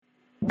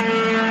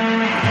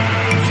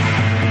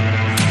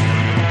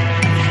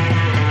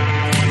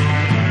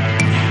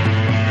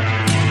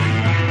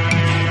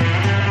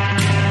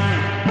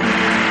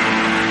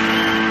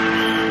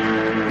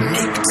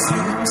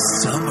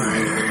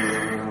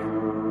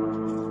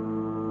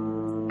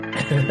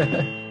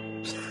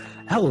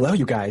Hello,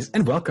 you guys,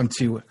 and welcome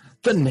to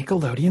the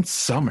Nickelodeon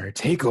Summer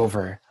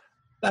Takeover.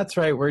 That's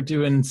right, we're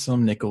doing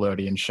some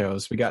Nickelodeon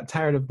shows. We got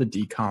tired of the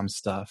DCOM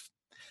stuff.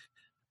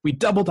 We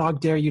double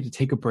dog dare you to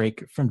take a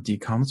break from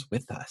DCOMs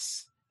with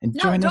us. And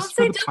No, join don't us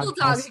for say the double podcast.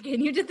 dog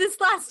again. You did this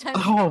last time.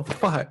 Oh,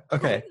 fuck.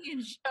 Okay.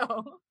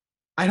 Show.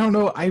 I don't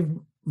know.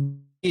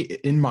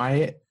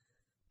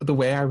 The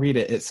way I read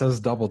it, it says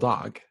double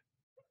dog.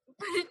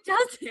 But it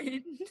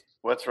doesn't.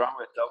 What's wrong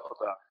with double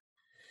dog?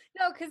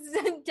 No, because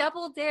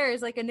Double Dare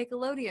is like a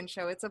Nickelodeon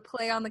show. It's a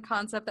play on the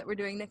concept that we're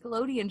doing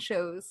Nickelodeon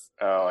shows.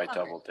 Oh, I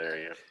double dare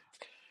you.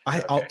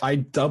 I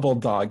double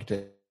dogged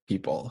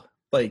people.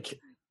 Like,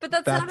 but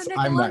that's not a Nickelodeon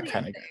I'm that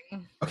kind of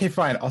thing. Okay,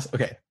 fine.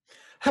 Okay.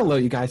 Hello,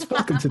 you guys.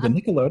 Welcome to the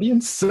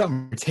Nickelodeon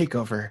Summer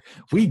Takeover.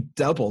 We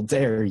double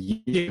dare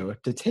you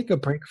to take a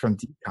break from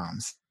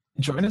DCOMs.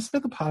 Join us for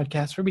the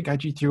podcast where we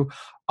guide you through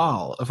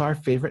all of our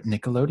favorite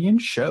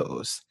Nickelodeon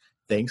shows.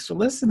 Thanks for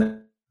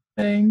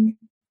listening.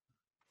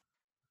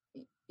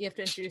 You have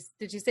to introduce.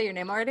 Did you say your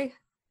name already?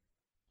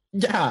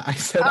 Yeah, I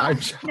said I'm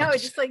Josh. No,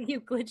 it's just like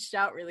you glitched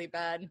out really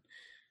bad.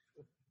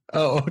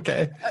 Oh,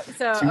 okay.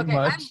 Too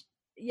much?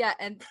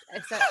 And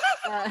I said,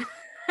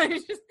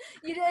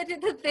 you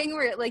did the thing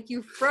where like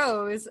you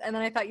froze, and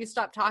then I thought you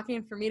stopped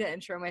talking for me to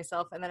intro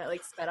myself, and then it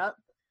like sped up.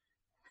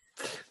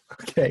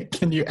 Okay,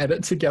 can you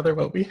edit together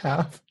what we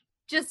have?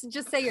 Just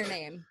say your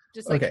name.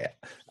 Okay.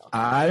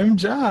 I'm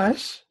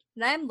Josh.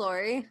 And I'm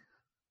Lori.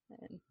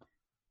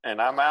 And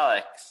I'm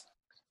Alex.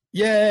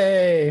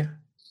 Yay!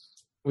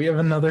 We have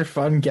another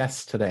fun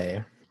guest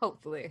today.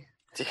 Hopefully.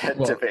 Yeah,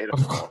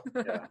 debatable.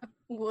 Yeah.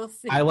 We'll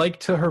see. I like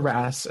to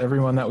harass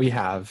everyone that we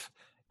have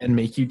and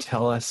make you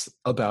tell us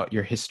about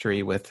your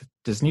history with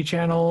Disney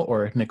Channel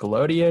or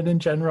Nickelodeon in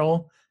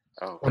general.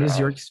 Oh, what is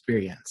your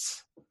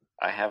experience?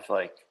 I have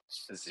like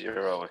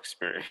zero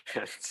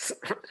experience.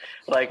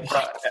 I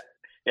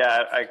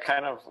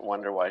kind of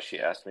wonder why she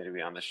asked me to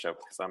be on the show,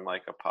 because I'm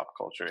like a pop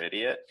culture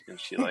idiot and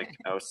she like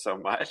knows so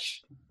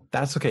much.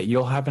 That's okay.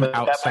 You'll have an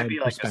outside that might be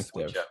like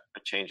perspective. a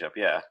change up,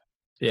 yeah.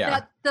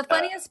 Yeah. The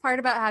funniest part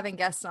about having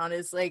guests on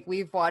is like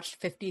we've watched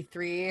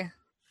 53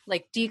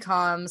 like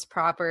DCOMs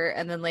proper,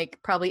 and then like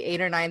probably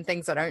 8 or 9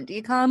 things that aren't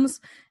DCOMs,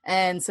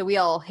 and so we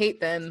all hate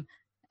them.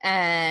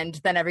 And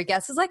then every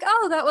guest is like,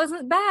 "Oh, that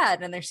wasn't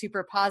bad," and they're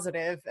super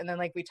positive. And then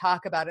like we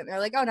talk about it, and they're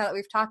like, "Oh, now that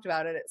we've talked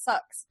about it, it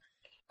sucks."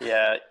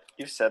 Yeah,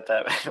 you said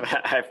that.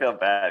 I feel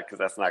bad because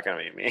that's not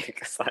going to be me.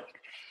 Because like,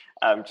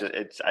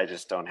 I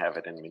just don't have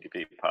it in me to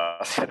be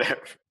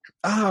positive.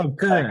 Oh,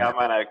 good. Like, I'm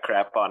gonna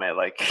crap on it,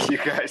 like you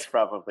guys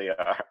probably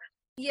are.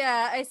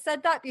 Yeah, I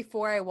said that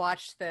before I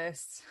watched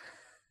this.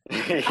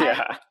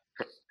 Yeah.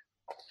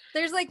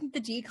 There's like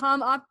the DCOM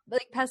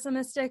like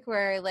pessimistic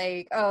where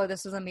like, oh,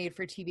 this was a made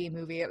for TV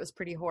movie, it was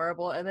pretty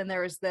horrible, and then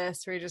there was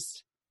this where you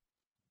just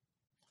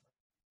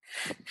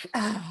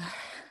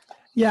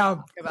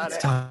let's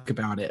talk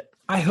about it.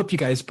 I hope you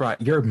guys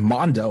brought your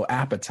Mondo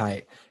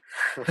appetite.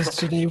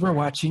 Yesterday we're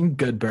watching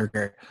Good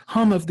Burger,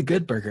 home of the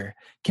Good Burger.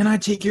 Can I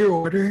take your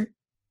order?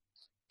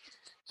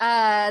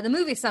 The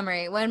movie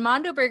summary. When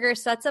Mondo Burger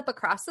sets up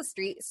across the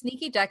street,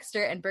 Sneaky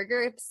Dexter and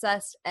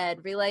burger-obsessed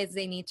Ed realize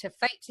they need to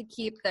fight to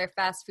keep their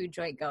fast food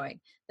joint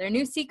going. Their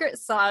new secret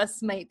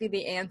sauce might be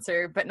the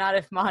answer, but not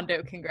if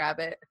Mondo can grab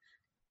it.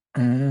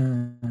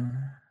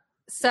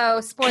 So,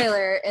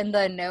 spoiler, in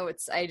the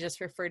notes, I just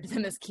referred to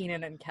them as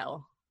Keenan and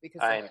Kel.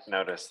 Because I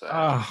noticed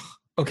that.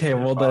 Okay,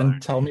 well then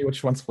tell me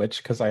which one's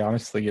which, because I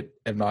honestly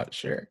am not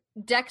sure.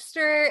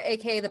 Dexter,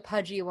 aka the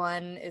pudgy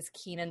one, is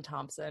Keenan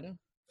Thompson.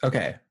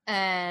 Okay.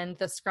 And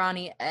the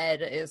scrawny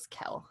Ed is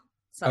Kel.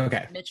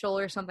 Okay. Mitchell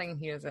or something,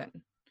 he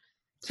isn't.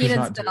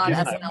 Keenan's been on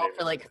SNL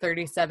for like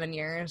 37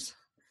 years.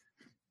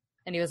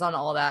 And he was on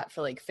All That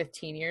for like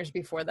 15 years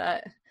before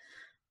that.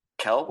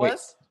 Kel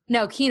was?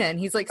 No, Keenan.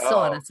 He's like still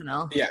on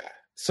SNL. Yeah.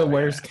 So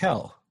where's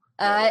Kel?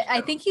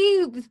 I think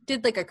he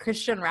did like a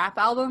Christian rap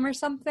album or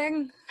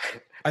something.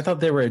 I thought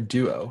they were a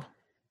duo.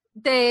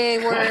 They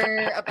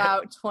were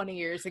about 20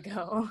 years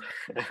ago.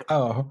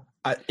 Oh,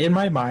 in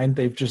my mind,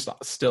 they've just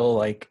still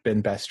like been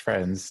best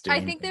friends.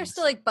 I think they're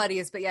still like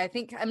buddies, but yeah, I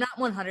think I'm not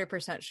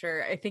 100%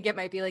 sure. I think it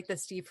might be like the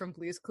Steve from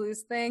Blue's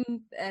Clues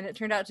thing, and it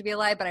turned out to be a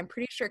lie. But I'm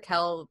pretty sure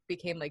Kel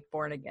became like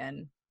born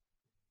again.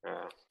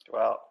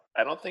 Well,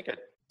 I don't think a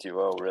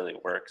duo really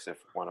works if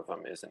one of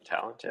them isn't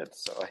talented.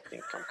 So I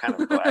think I'm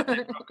kind of glad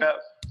they broke up.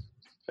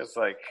 It's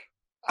like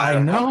I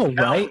know,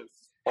 right?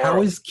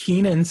 How is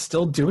Keenan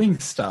still doing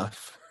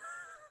stuff?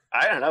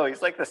 I don't know.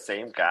 He's like the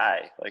same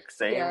guy, like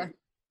same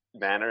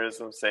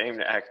mannerism, same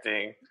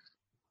acting.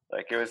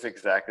 Like it was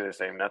exactly the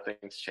same.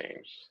 Nothing's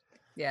changed.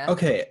 Yeah.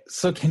 Okay,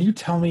 so can you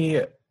tell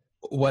me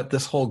what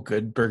this whole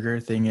Good Burger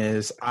thing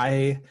is?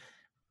 I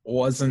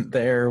wasn't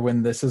there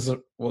when this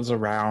was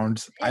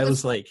around. I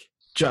was like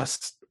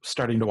just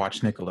starting to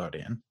watch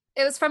Nickelodeon.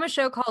 It was from a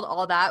show called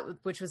All That,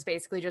 which was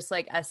basically just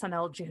like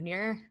SNL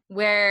Junior,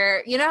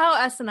 where, you know how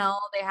SNL,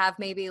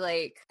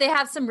 they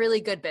have some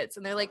really good bits,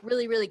 and they're like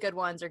really, really good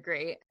ones are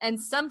great.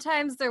 And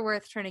sometimes they're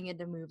worth turning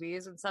into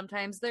movies, and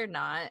sometimes they're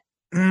not.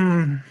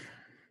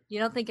 You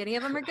don't think any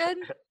of them are good?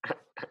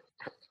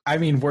 I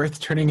mean,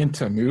 worth turning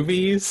into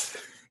movies?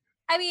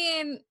 I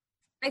mean,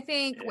 I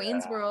think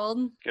Wayne's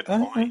World. Good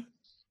point.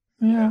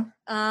 Yeah.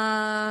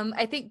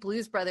 I think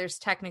Blues Brothers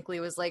technically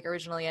was like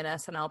originally an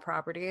SNL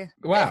property.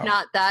 Wow. If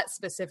not that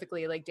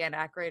specifically, like Dan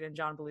Aykroyd and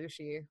John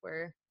Belushi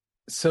were.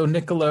 So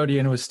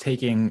Nickelodeon was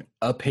taking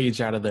a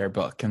page out of their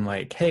book and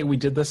like, hey, we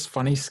did this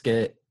funny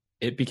skit.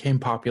 It became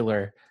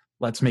popular.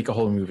 Let's make a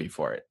whole movie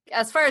for it.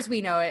 As far as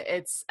we know it,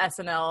 it's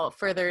SNL,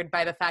 furthered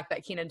by the fact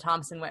that Kenan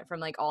Thompson went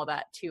from like all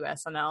that to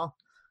SNL.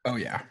 Oh,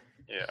 yeah.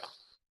 Yeah.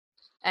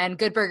 And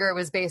Good Burger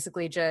was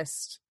basically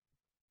just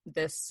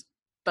this,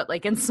 but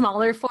like in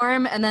smaller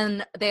form. And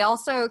then they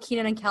also,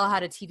 Kenan and Kel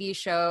had a TV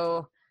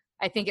show.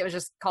 I think it was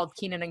just called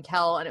Kenan and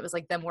Kel, and it was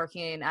like them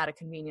working at a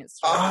convenience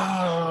store.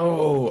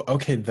 Oh,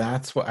 okay.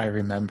 That's what I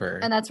remember.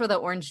 And that's where the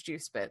orange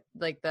juice bit,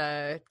 like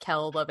the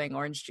Kel loving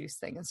orange juice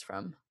thing is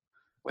from.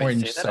 Wait,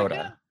 Orange say that soda.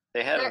 again?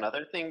 They had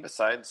another thing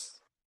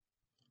besides.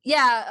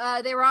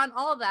 Yeah, they were on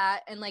all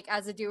that, and like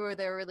as a duo,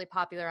 they were really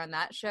popular on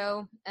that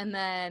show. And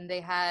then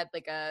they had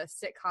like a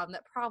sitcom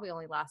that probably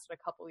only lasted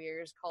a couple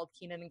years called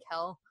Kenan and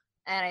Kel.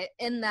 And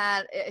in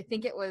that, I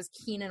think it was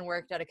Kenan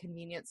worked at a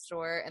convenience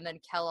store, and then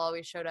Kel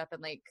always showed up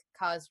and like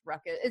caused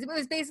ruckus. It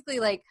was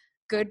basically like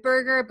Good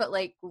Burger, but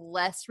like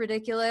less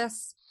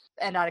ridiculous,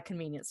 and at a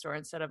convenience store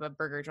instead of a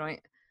burger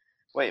joint.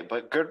 Wait,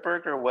 but Good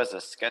Burger was a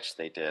sketch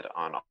they did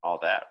on all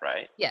that,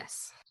 right?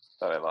 Yes.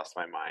 Thought I lost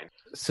my mind.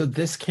 So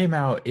this came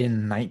out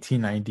in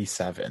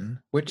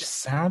 1997, which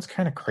sounds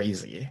kind of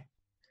crazy.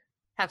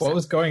 What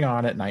was going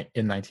on in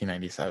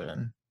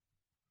 1997?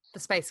 The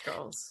Spice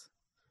Girls.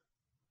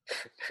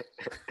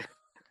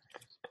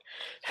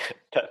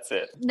 That's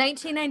it.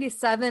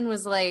 1997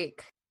 was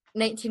like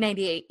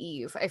 1998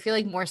 Eve. I feel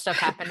like more stuff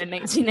happened in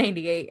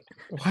 1998.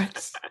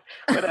 What?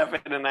 What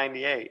happened in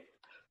 98?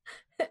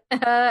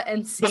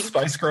 And The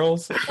Spice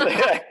Girls?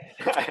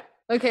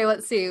 Okay,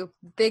 let's see.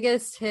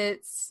 Biggest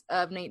hits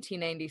of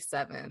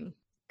 1997.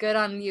 Good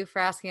on you for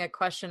asking a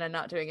question and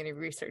not doing any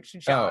research,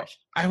 Josh.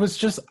 I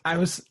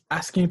was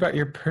asking about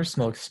your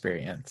personal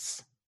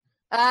experience.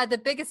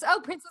 The biggest.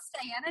 Oh, Princess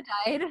Diana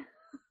died.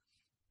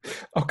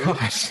 Oh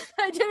gosh.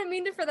 I didn't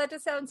mean for that to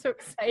sound so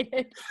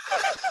excited.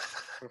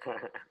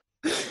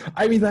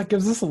 I mean, that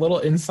gives us a little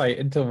insight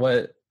into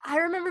what. I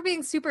remember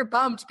being super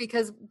bummed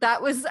because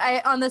that was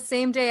on the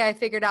same day I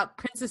figured out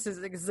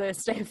princesses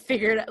exist. I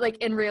figured like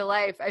in real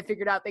life, I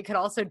figured out they could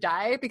also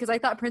die because I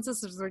thought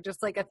princesses were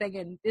just like a thing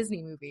in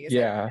Disney movies.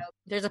 Yeah. Like,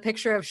 there's a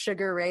picture of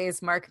Sugar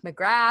Ray's Mark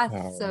McGrath,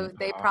 Oh, so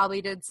they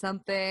probably did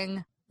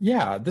something.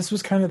 Yeah, this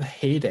was kind of the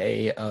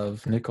heyday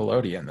of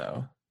Nickelodeon,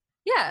 though.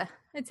 Yeah,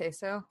 I'd say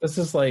so. This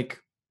is like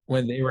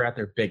when they were at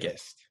their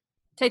biggest.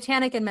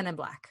 Titanic and Men in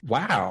Black.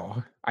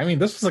 Wow. I mean,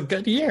 this was a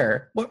good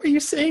year. What were you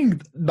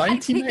saying?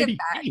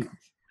 1998.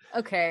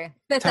 Okay.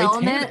 Fifth Titanic.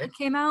 Element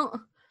came out.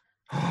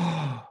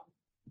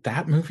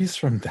 That movie's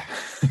from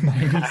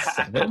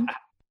 97? Wow.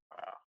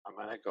 I'm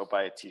going to go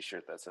buy a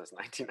t-shirt that says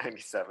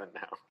 1997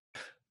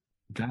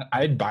 now.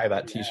 I'd buy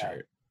that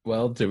t-shirt.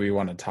 Well, do we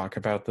want to talk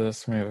about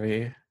this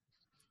movie?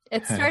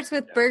 It starts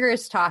with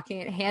burgers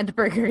talking, hand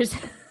burgers.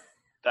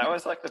 That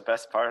was like the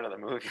best part of the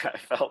movie. I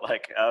felt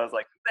like, I was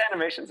like, the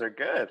animations are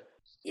good.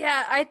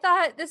 Yeah, I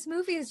thought this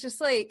movie is just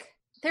like,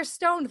 they're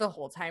stoned the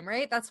whole time,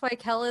 right? That's why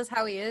Kel is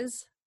how he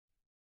is.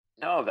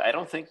 No, I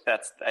don't think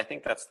I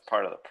think that's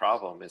part of the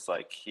problem is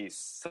like, he's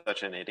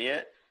such an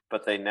idiot,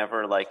 but they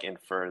never like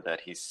infer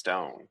that he's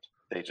stoned.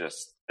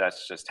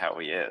 That's just how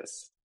he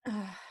is.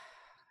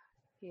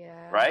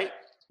 Yeah. Right?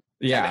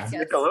 Yeah. And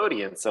it's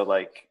Nickelodeon, so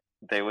like,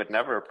 they would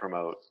never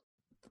promote.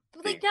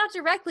 Like, not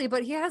directly,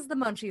 but he has the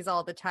munchies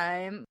all the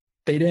time.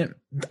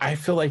 I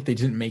feel like they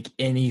didn't make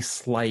any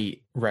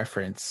slight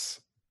reference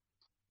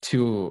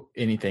to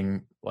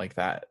anything like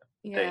that.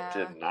 Yeah. They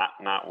did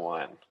not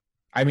one.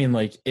 I mean,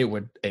 like, it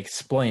would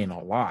explain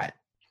a lot.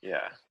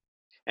 Yeah.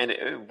 And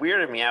it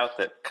weirded me out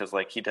that, because,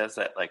 like, he does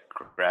that, like,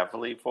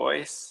 gravelly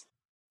voice.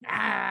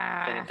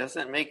 And it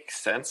doesn't make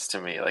sense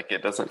to me. Like,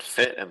 it doesn't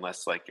fit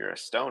unless, like, you're a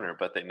stoner,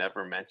 but they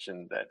never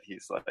mention that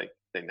he's, like,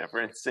 they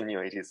never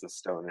insinuate he's a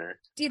stoner.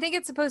 Do you think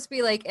it's supposed to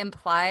be, like,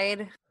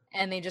 implied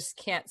and they just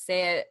can't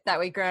say it? That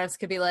way grown-ups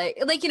could be like,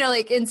 you know,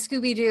 like in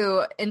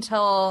Scooby-Doo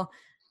until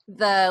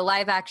the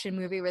live-action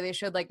movie where they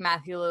showed, like,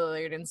 Matthew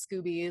Lillard and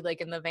Scooby, like,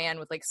 in the van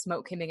with, like,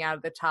 smoke coming out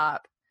of the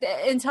top.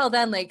 Until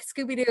then, like,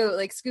 Scooby-Doo,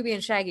 like, Scooby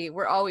and Shaggy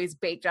were always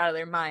baked out of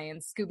their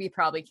minds. Scooby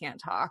probably can't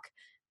talk.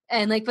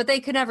 And like, but they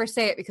could never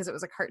say it because it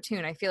was a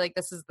cartoon. I feel like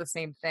this is the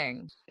same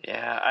thing.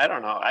 Yeah, I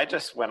don't know.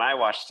 When I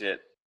watched it,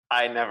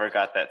 I never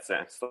got that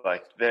sense.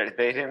 Like they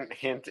didn't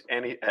hint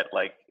at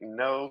like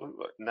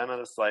none of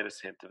the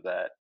slightest hint of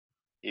that.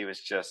 He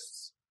was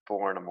just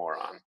born a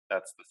moron.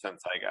 That's the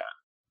sense I got.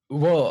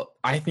 Well,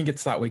 I think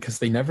it's that way because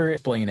they never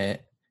explain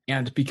it,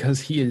 and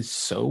because he is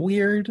so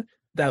weird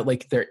that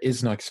like there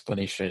is no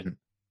explanation.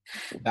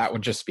 That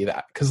would just be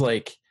that. Because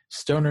like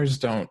stoners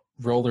don't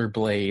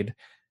rollerblade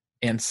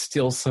and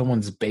steal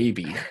someone's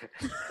baby.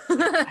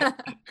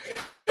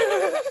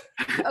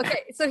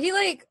 Okay, so he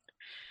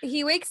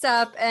wakes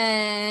up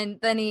and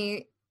then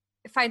he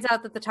finds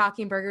out that the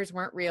talking burgers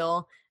weren't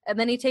real, and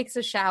then he takes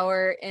a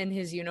shower in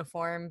his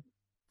uniform.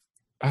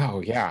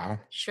 Oh, yeah.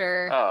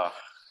 Sure. Oh.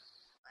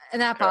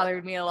 And that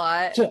bothered me a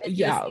lot. So,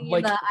 yeah,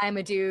 like the I'm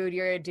a dude,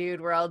 you're a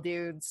dude, we're all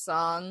dudes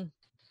song.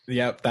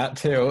 Yep, that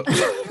too.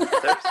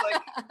 There's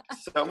like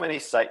so many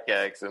sight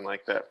gags in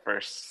like that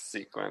first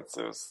sequence.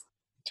 It was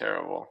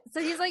terrible.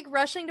 So he's like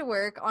rushing to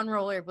work on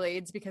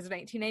rollerblades because of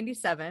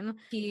 1997.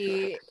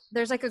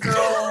 There's like a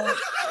girl.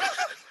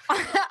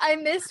 I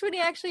missed when he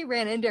actually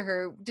ran into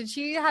her. Did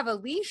she have a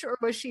leash or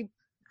was she?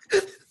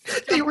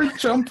 They were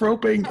jump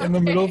roping in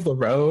the middle of the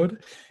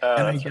road,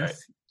 and I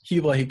guess he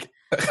ran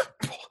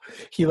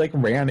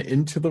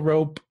into the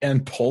rope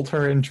and pulled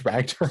her and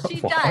dragged her She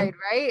along. died,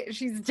 right?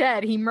 She's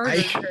dead. He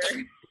murdered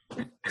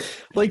her.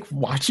 Like,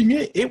 watching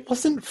it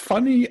wasn't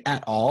funny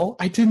at all.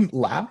 I didn't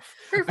laugh.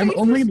 I'm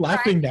only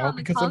laughing now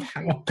because of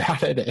how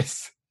bad it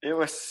is. It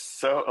was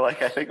so,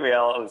 like, I think we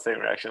all had the same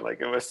reaction.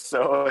 Like, it was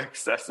so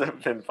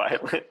excessive and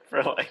violent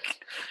for,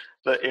 like,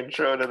 the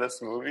intro to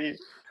this movie.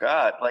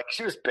 God, like,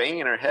 she was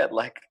banging her head,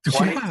 like,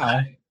 20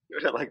 times. She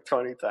did it, like,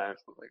 20 times.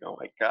 I was like, oh,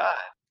 my God.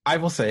 I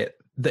will say it.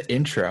 The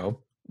intro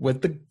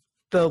with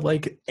the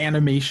like,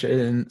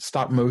 animation,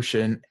 stop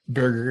motion,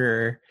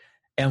 burger,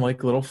 and,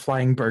 like, little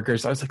flying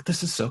burgers. I was like,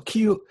 this is so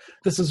cute.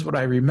 This is what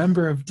I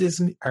remember of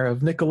Disney, or of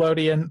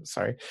Nickelodeon.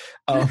 Sorry.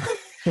 How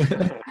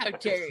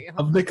dare you?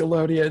 Of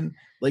Nickelodeon.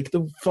 Like,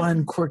 the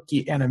fun,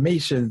 quirky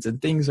animations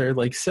and things are,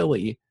 like,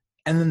 silly.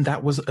 And then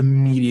that was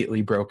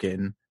immediately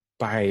broken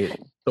by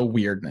the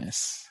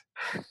weirdness.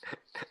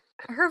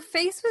 Her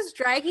face was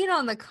dragging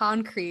on the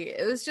concrete.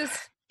 It was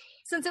just,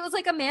 since it was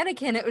like a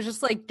mannequin, it was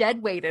just like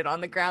dead weighted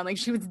on the ground. Like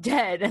she was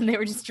dead and they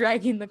were just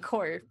dragging the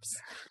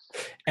corpse.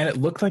 And it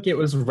looked like it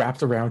was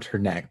wrapped around her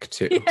neck,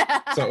 too.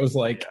 Yeah. So it was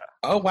like,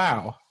 oh,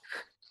 wow.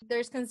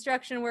 There's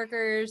construction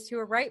workers who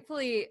are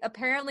rightfully,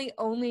 apparently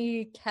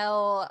only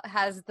Kel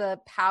has the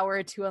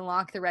power to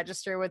unlock the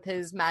register with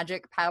his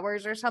magic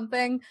powers or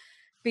something,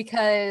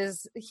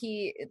 because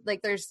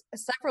there's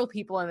several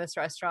people in this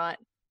restaurant,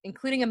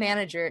 including a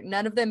manager.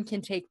 None of them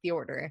can take the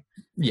order.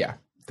 Yeah.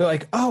 They're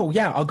like, oh,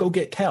 yeah, I'll go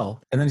get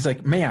Kel. And then he's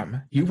like,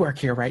 ma'am, you work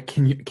here, right?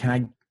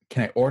 Can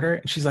I order?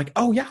 And she's like,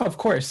 oh, yeah, of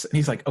course. And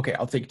he's like, okay,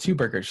 I'll take 2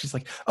 burgers. She's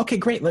like, okay,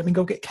 great. Let me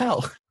go get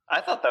Kel. I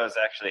thought that was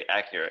actually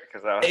accurate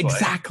because I was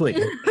exactly.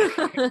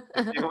 Like,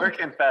 you work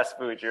in fast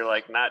food, you're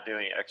like not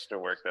doing extra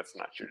work. That's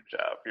not your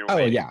job. You're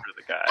waiting for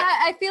the guy.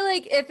 I feel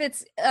like if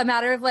it's a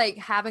matter of like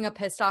having a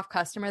pissed off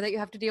customer that you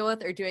have to deal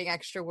with or doing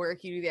extra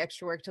work, you do the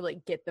extra work to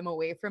like get them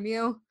away from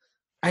you.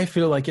 I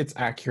feel like it's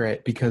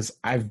accurate because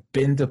I've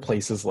been to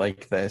places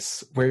like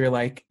this where you're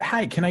like,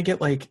 hi, can I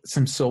get like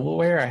some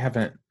silverware? I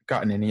haven't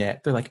gotten any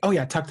yet. They're like, oh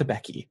yeah, talk to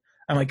Becky.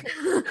 I'm like,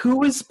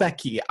 who is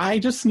Becky? I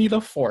just need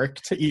a fork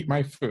to eat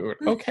my food.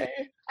 Okay.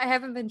 I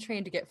haven't been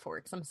trained to get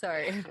forks. I'm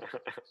sorry.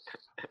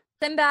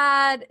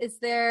 Sinbad is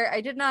there.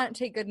 I did not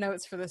take good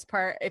notes for this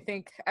part. I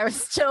think I was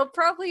still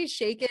probably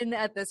shaken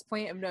at this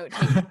point of note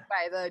taking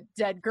by the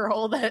dead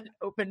girl that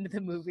opened the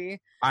movie.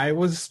 I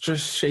was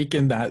just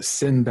shaken that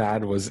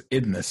Sinbad was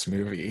in this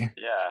movie.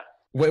 Yeah.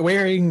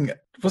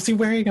 Was he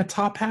wearing a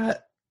top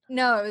hat?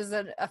 No, it was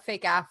a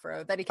fake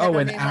afro that he kept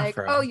on being like,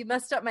 oh, you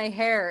messed up my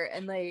hair.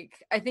 And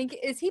like, I think,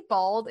 is he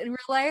bald in real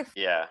life?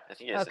 Yeah, I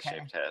think he has a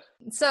shaved head.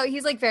 So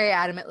he's like very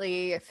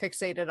adamantly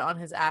fixated on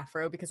his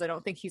afro because I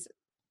don't think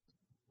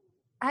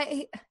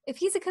if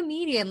he's a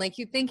comedian, like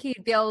you'd think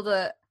he'd be able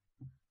to,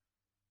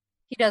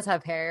 he does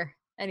have hair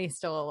and he's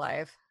still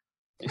alive.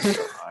 He's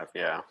still alive,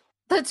 yeah.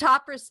 The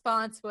top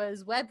response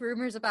was, web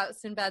rumors about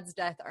Sinbad's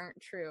death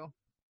aren't true.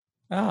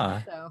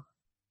 So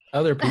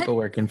other people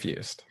were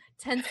confused.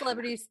 10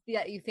 celebrities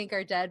that you think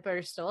are dead but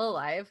are still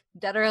alive.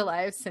 Dead or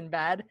alive,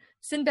 Sinbad.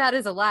 Sinbad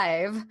is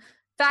alive.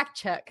 Fact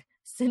check.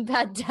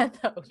 Sinbad death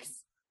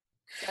hoax.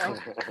 So.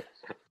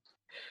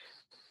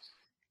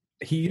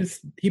 He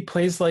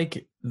plays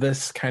like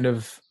this kind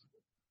of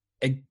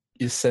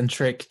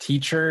eccentric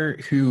teacher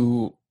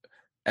who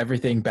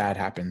everything bad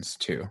happens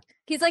to.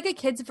 He's like a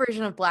kid's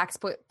version of I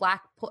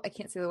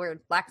can't say the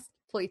word,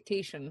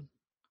 blaxploitation.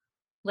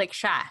 Like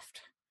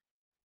Shaft.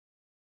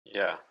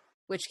 Yeah.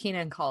 Which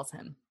Keenan calls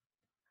him.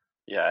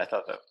 Yeah, I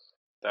thought that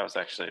was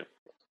I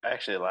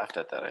actually laughed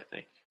at that, I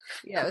think.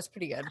 Yeah, it was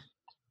pretty good.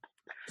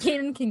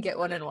 Keenan can get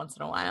one in once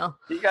in a while.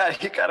 He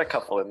got a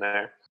couple in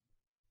there.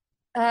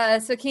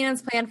 So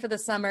Keenan's plan for the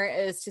summer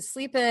is to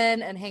sleep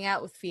in and hang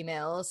out with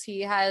females.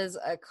 He has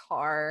a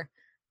car,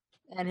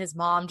 and his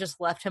mom just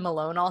left him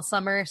alone all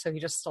summer, so he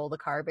just stole the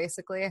car,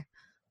 basically.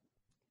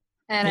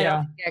 And I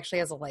don't think he actually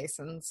has a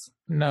license.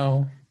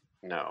 No,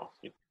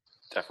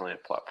 definitely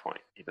a plot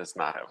point. He does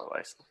not have a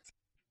license.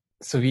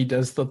 So he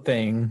does the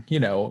thing,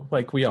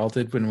 like we all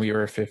did when we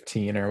were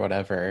 15 or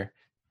whatever.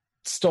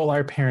 Stole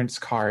our parents'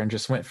 car and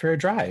just went for a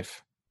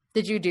drive.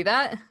 Did you do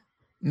that?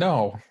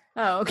 No.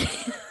 Oh, okay.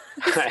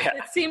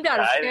 It seemed out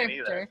of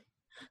character.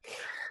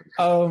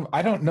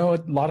 I don't know a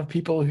lot of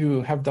people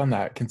who have done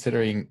that,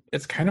 considering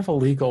it's kind of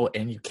illegal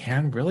and you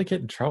can really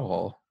get in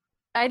trouble.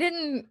 I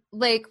didn't,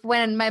 like,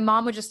 when my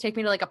mom would just take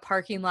me to, like, a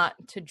parking lot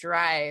to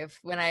drive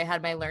when I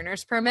had my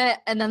learner's permit,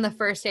 and then the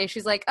first day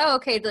she's like, oh,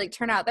 okay, like,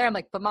 turn out there. I'm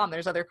like, but Mom,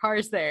 there's other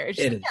cars there. And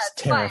she's It like, is yeah,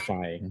 it's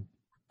terrifying. fine.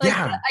 Like,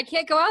 Yeah. I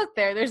can't go out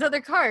there. There's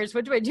other cars.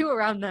 What do I do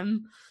around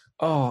them?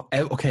 Oh,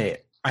 okay.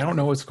 I don't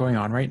know what's going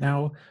on right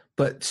now,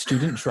 but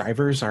student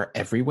drivers are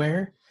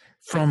everywhere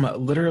from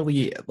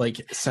literally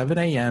like 7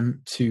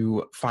 a.m.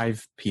 to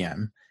 5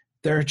 p.m.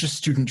 They're just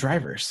student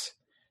drivers.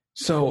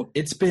 So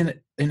it's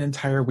been an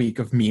entire week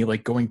of me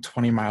like going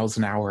 20 miles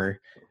an hour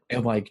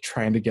and like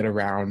trying to get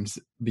around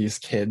these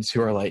kids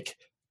who are like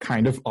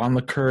kind of on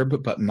the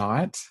curb, but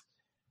not.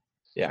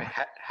 Yeah.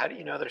 How do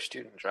you know they're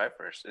student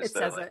drivers? It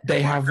says it.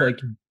 They have like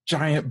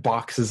giant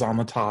boxes on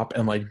the top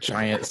and like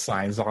giant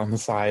signs on the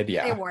side. They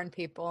Yeah. warn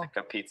people. like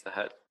a Pizza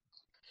Hut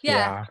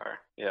Yeah. car?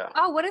 Yeah.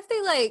 Oh, what if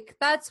they like,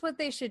 that's what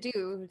they should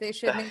do. They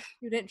should make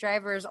student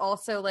drivers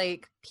also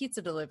like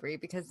pizza delivery,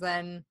 because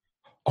then.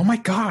 Oh my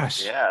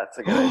gosh. Yeah, that's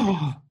a good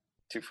idea.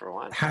 2 for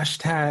 1.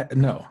 Hashtag,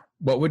 no.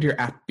 What would your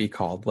app be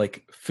called?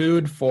 Like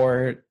food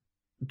for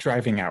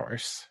driving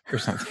hours or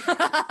something.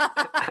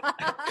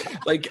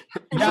 Like,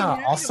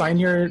 yeah, I'll sign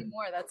your,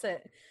 more. That's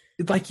it.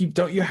 like,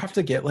 you have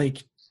to get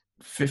like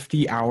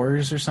 50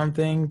 hours or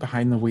something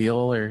behind the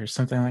wheel or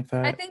something like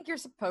that. I think you're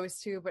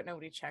supposed to, but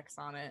nobody checks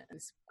on it.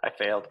 I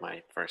failed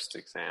my first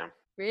exam.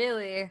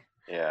 Really?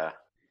 Yeah,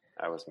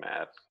 I was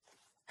mad.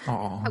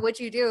 Oh, What'd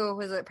you do?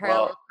 Was it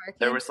parallel parking?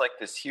 There was like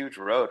this huge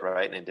road,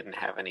 right? And it didn't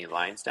have any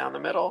lines down the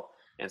middle.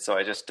 And so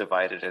I just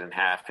divided it in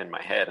half in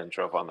my head and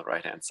drove on the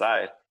right-hand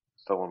side.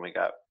 But when we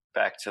got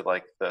back to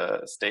like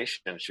the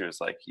station, she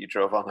was like, you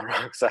drove on the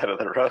wrong side of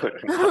the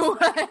road.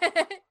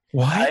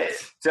 what?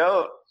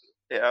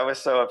 I was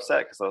so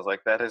upset because I was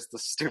like, that is the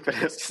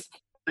stupidest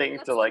thing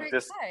to like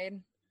this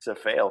to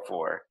fail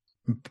for.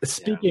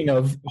 Speaking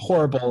of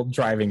horrible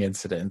driving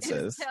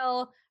incidences.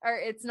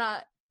 It's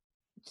not.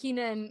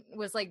 Keenan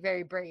was like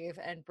very brave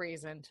and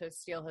brazen to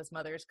steal his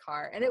mother's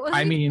car, and it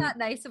wasn't even that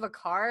nice of a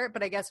car.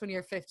 But I guess when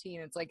you're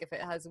 15, it's like if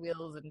it has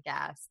wheels and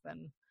gas,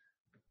 then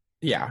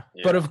yeah.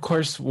 But of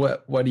course,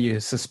 what do you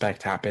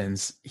suspect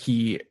happens?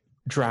 He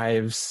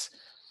drives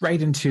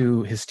right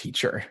into his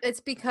teacher. It's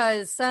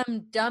because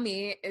some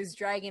dummy is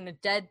dragging a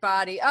dead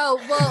body.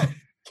 Oh well.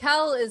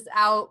 Kel is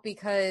out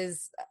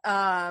because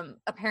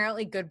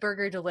apparently Good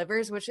Burger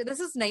delivers, which this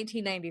is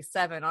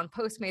 1997. On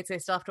Postmates, they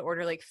still have to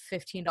order like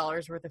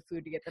 $15 worth of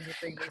food to get them to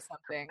bring me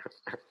something.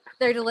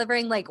 They're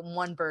delivering like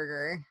one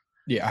burger.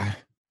 Yeah.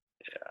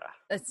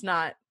 It's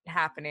not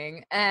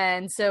happening.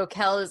 And so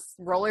Kel is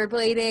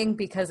rollerblading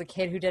because a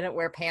kid who didn't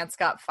wear pants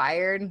got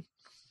fired.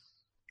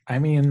 I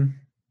mean,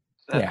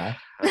 yeah.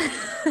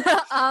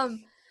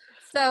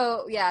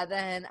 So yeah,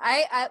 then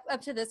I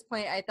up to this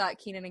point I thought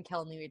Keenan and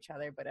Kel knew each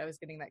other, but I was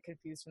getting that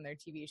confused from their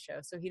TV show.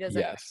 So he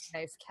doesn't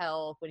recognize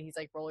Kel when he's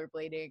like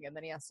rollerblading, and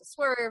then he has to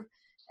swerve,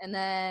 and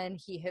then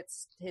he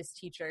hits his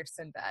teacher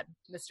Sinbad,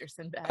 Mr.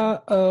 Sinbad.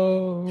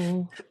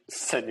 Uh-oh.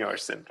 Senor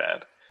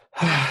Sinbad.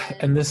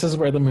 And this is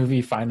where the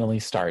movie finally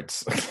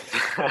starts.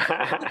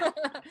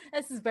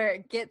 This is where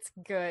it gets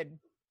good.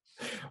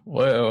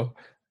 Whoa.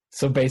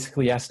 So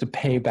basically he has to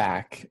pay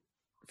back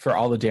for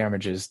all the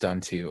damages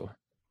done to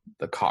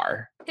the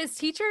car. His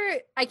teacher,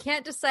 I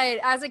can't decide.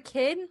 As a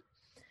kid,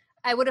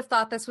 I would have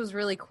thought this was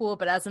really cool,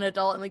 but as an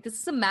adult, I'm like, this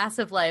is a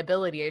massive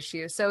liability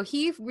issue. So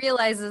he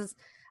realizes,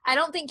 I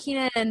don't think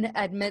Keenan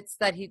admits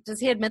that does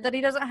he admit that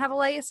he doesn't have a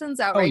license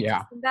outright? Oh,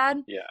 yeah.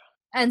 Sinbad? Yeah.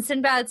 And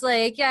Sinbad's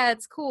like, yeah,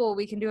 it's cool.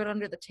 We can do it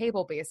under the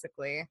table,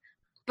 basically.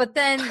 But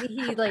then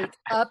he like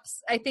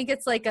ups, I think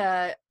it's like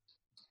a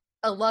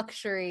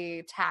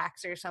luxury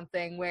tax or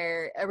something,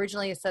 where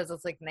originally it says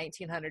it's like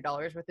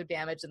 $1,900 worth of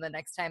damage, and the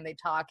next time they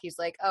talk he's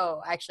like,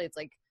 oh, actually it's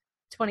like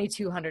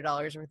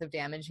 $2,200 worth of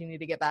damage. You need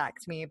to get back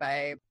to me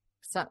by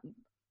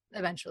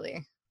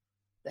eventually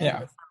the end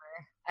of the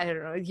summer. I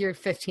don't know, you're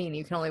 15,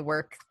 you can only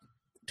work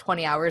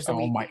 20 hours a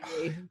week.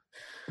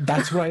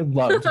 That's what I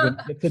loved. When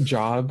he gets the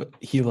job,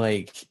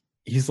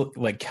 he's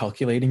like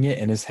calculating it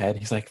in his head.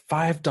 He's like,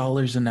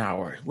 $5 an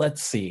hour,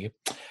 let's see,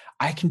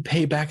 I can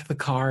pay back the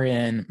car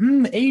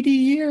in 80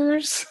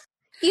 years.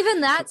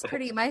 Even that's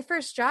pretty. My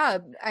first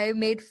job,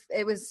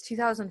 it was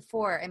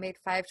 2004. I made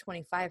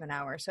 $5.25 an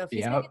hour. So if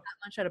he's making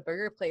that much at a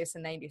burger place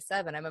in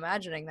 97, I'm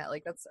imagining that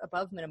like that's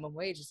above minimum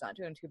wage. It's not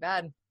doing too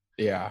bad.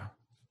 Yeah.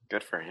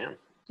 Good for him.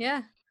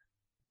 Yeah.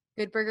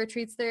 Good Burger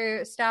treats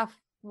their staff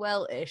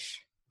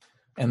well-ish.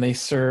 And they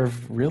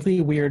serve really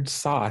weird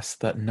sauce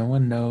that no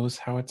one knows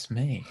how it's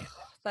made.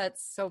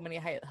 That's so many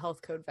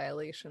health code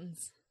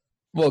violations.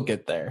 We'll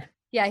get there.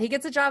 Yeah, he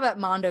gets a job at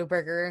Mondo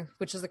Burger,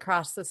 which is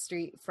across the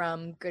street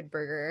from Good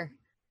Burger.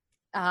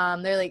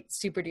 They're like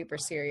super duper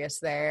serious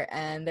there,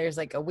 and there's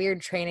like a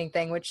weird training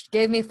thing, which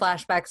gave me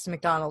flashbacks to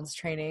McDonald's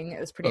training. It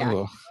was pretty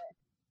accurate.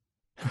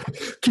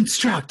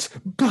 Construct,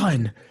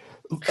 bun,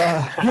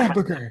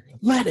 hamburger,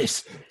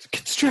 lettuce,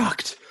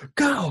 construct,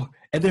 go.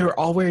 And they were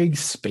all wearing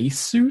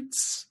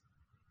spacesuits.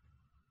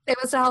 It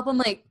was to help them,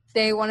 like,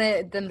 they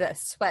wanted them to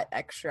sweat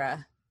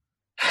extra.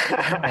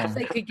 So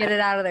they could get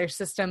it out of their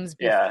systems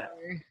before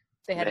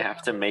They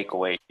have to make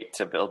weight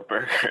to build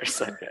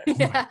burgers. Okay.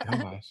 Yeah. Oh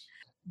my gosh.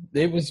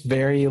 It was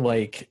very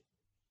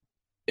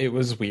it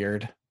was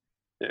weird.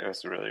 It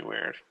was really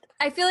weird.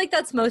 I feel like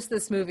that's most of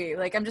this movie.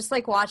 Like, I'm just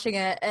like watching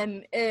it,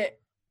 and it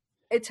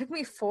took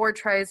me 4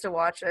 tries to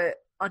watch it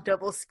on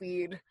double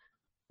speed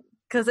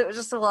because it was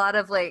just a lot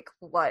of like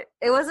what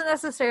it wasn't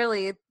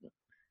necessarily.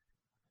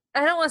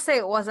 I don't want to say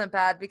it wasn't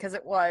bad because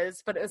it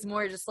was, but it was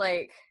more just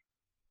like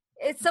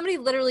somebody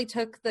literally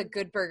took the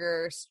Good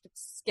Burger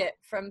skit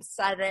from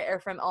Saturday or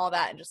from all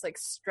that and just like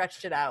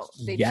stretched it out.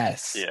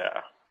 Yes.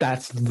 Yeah.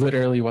 That's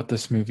literally what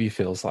this movie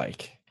feels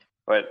like.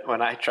 But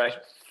when I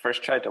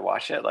first tried to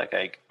watch it, like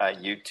I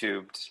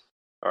YouTubed,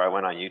 or I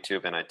went on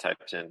YouTube and I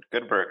typed in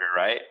Good Burger,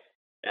 right?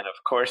 And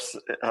of course,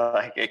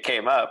 like it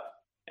came up,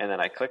 and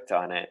then I clicked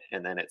on it,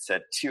 and then it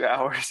said 2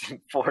 hours and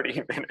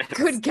 40 minutes.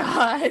 Good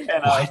God! And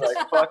I was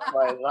like, "Fuck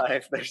my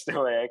life! There's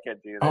no way I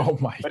could do that." Oh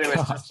my! But it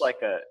was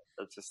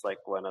just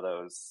like one of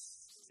those.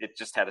 It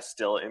just had a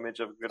still image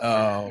of Good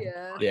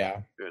Burger. Oh,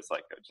 yeah. It was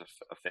like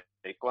just a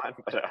fake one,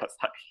 but I was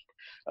like,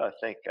 "Oh,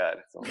 thank God!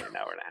 It's only an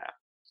hour and a half."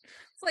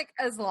 It's like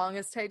as long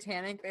as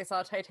Titanic. They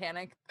saw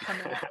Titanic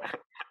coming in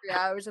 3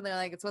 hours, and they're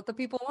like, "It's what the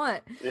people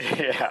want."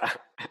 Yeah.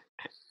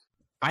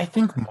 I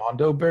think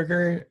Mondo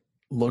Burger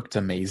looked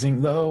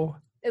amazing, though.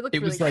 It really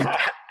was good. Like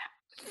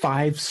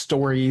 5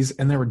 stories,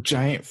 and there were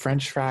giant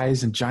French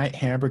fries and giant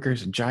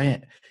hamburgers and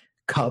giant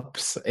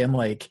cups and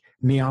like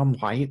neon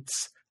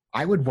lights.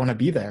 I would want to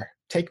be there.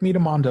 Take me to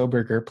Mondo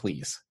Burger,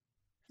 please.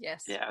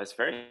 Yes. Yeah, it was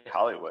very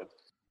Hollywood.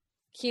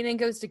 Kenan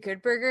goes to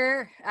Good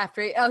Burger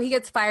after he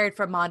gets fired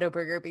from Mondo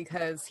Burger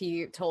because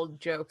he told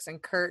jokes,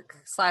 and Kurt,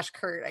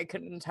 I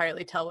couldn't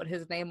entirely tell what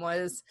his name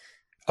was.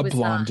 A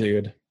blonde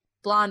dude.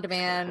 Blonde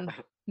man,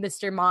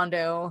 Mr.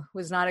 Mondo,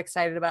 was not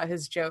excited about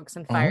his jokes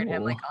and fired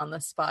him like on the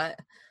spot.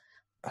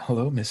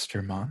 Hello,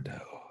 Mr.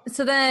 Mondo.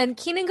 So then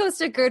Kenan goes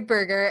to Good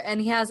Burger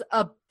and he has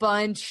a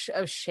bunch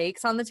of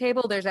shakes on the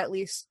table. There's at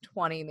least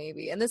 20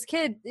 maybe. And this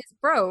kid is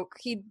broke.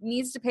 He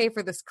needs to pay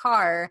for this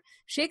car.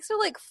 Shakes are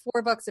like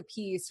 $4 a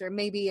piece, or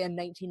maybe in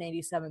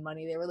 1997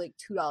 money, they were like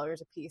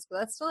 $2 a piece. But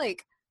that's still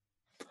like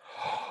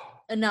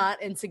a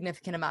not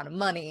insignificant amount of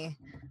money.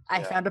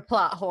 I found a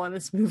plot hole in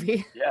this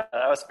movie. Yeah,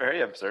 that was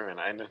very observant.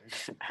 I know.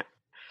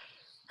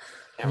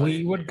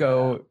 We would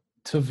go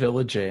to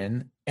Village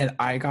Inn, and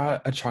I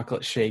got a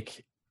chocolate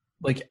shake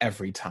like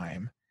every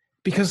time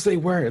because they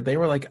were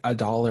like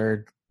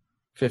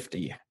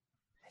 $1.50,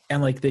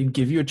 and like they'd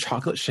give you a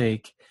chocolate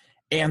shake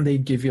and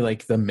they'd give you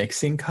like the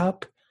mixing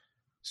cup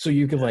so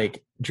you could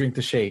like drink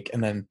the shake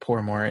and then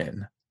pour more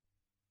in.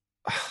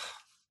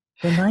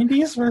 The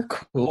 90s were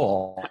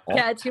cool.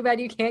 Yeah, too bad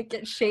you can't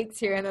get shakes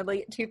here in the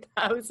late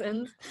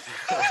 2000s.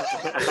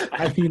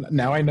 I mean,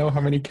 now I know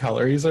how many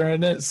calories are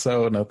in it,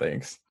 so no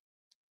thanks.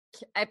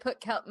 I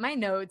put my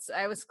notes.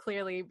 I was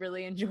clearly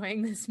really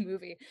enjoying this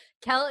movie.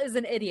 Kel is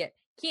an idiot.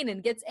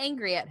 Kenan gets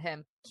angry at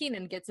him.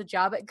 Kenan gets a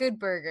job at Good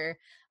Burger.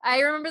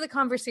 I remember the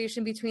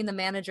conversation between the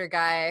manager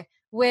guy,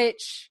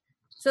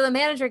 so the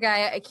manager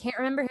guy, I can't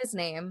remember his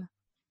name,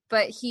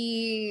 but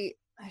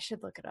I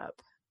should look it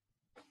up.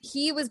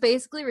 He was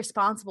basically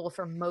responsible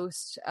for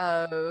most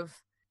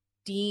of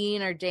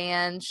Dean or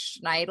Dan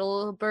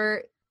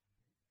Schneidelbert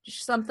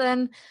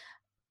something.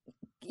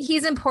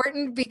 He's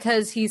important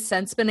because he's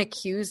since been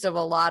accused of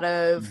a lot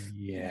of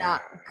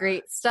not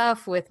great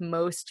stuff with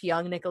most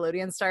young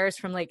Nickelodeon stars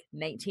from like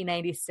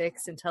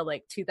 1996 until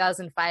like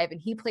 2005,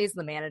 and he plays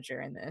the manager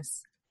in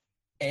this.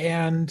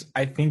 And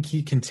I think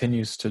he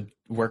continues to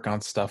work on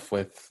stuff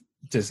with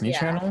Disney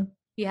Channel.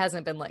 He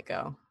hasn't been let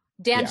go.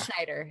 Dan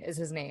Schneider is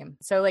his name.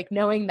 So like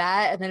knowing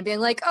that and then being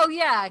like, oh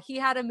yeah, he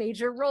had a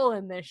major role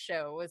in this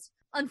show was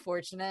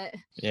unfortunate.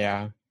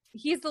 Yeah.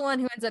 He's the one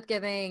who ends up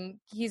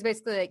he's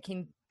basically like,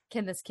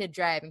 can this kid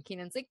drive? And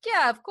Kenan's like,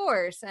 yeah, of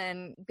course.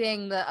 And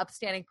being the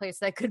upstanding place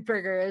that Good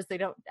Burger is, they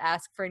don't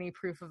ask for any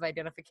proof of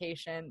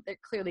identification. They're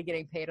clearly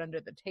getting paid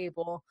under the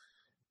table.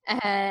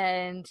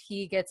 And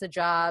he gets a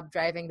job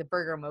driving the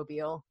Burger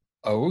Mobile.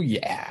 Oh,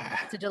 yeah.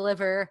 To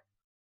deliver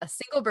a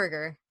single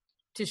burger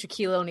to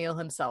Shaquille O'Neal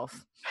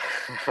himself.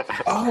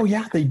 Oh,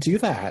 yeah, they do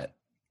that.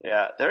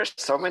 Yeah, there's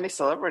so many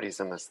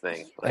celebrities in this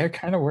thing. There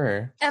kind of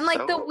were. And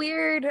like the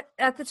weird,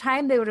 at the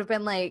time, they would have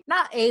been like,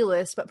 not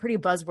A-list, but pretty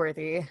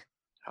buzzworthy.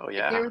 Oh,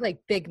 yeah. They were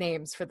like big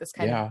names for this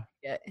kind of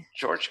shit.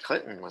 George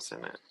Clinton was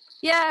in it.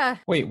 Yeah.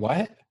 Wait,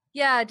 what?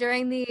 Yeah,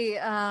 during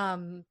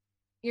the,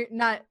 you're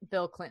not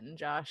Bill Clinton,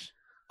 Josh.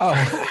 Oh,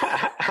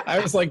 I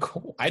was like,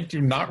 I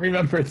do not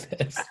remember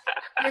this.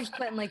 George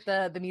Clinton, like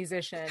the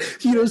musician.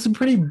 You know, some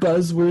pretty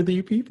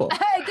buzzworthy people.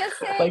 I guess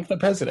like the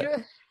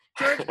president.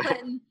 George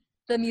Clinton,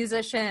 the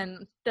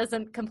musician,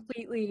 doesn't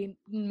completely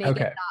make it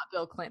not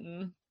Bill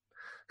Clinton.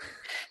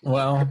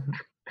 Well.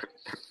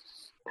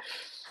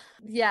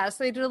 Yeah,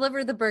 so they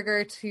deliver the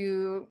burger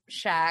to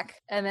Shaq,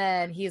 and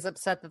then he's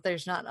upset that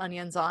there's not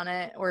onions on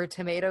it or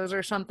tomatoes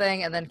or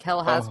something, and then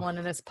Kel has one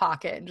in his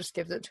pocket and just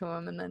gives it to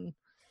him, and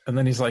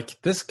then he's like,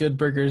 this Good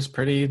Burger is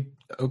pretty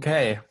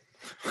okay.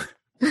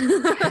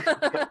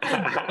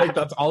 Like,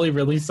 that's all he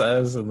really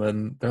says, and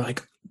then they're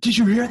like, Did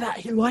you hear that?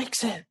 He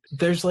likes it.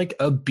 There's like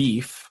a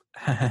beef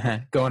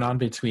going on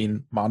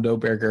between Mondo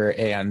Burger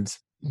and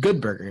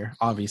Good Burger,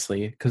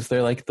 obviously, because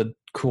they're like the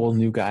cool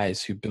new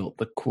guys who built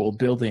the cool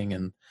building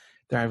and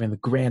they're having the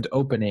grand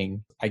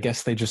opening. I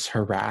guess they just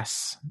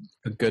harass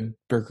the Good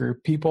Burger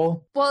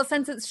people. Well,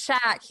 since it's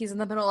Shaq, he's in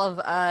the middle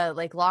of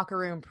like locker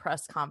room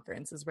press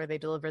conferences where they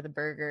deliver the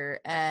burger,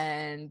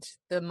 and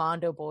the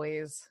Mondo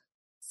boys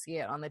see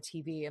it on the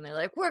TV and they're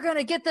like, we're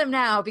gonna get them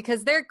now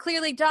because they're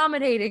clearly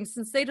dominating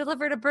since they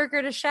delivered a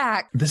burger to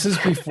Shaq. This is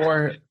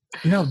before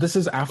no, this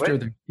is after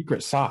the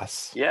secret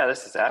sauce. Yeah,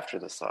 this is after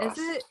the sauce.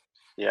 Is it?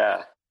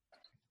 Yeah.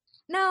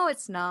 No,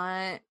 it's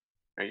not.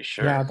 Are you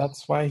sure? Yeah,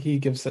 that's why he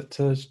gives it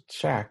to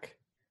Shaq.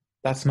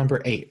 That's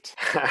number 8.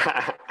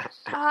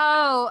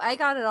 Oh, I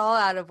got it all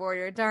out of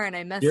order. Darn,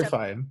 I messed You're up.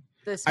 fine.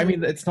 This I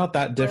mean, it's not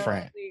that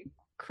different.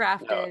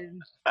 Crafted. No,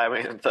 I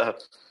mean, the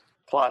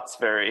plot's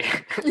very...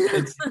 we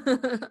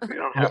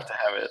don't have to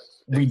have it.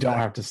 We don't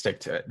have to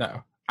stick to it,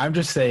 no. I'm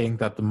just saying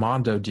that the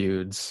Mondo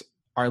dudes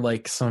are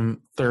like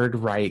some Third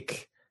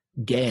Reich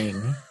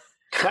gang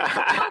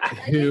I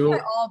think who...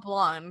 they're all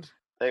blonde.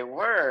 They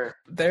were.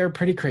 They're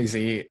pretty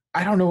crazy.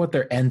 I don't know what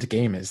their end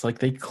game is. Like,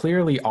 they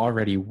clearly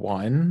already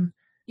won.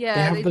 Yeah,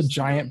 they have the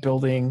giant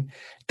building.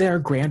 Their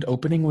grand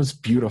opening was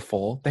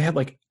beautiful. They had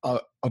like a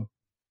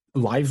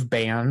live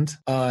band.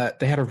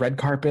 They had a red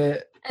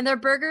carpet. And their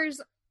burgers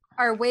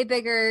are way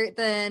bigger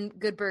than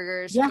Good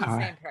Burgers for the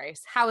same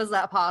price. How is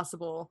that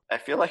possible? I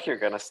feel like you're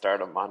going to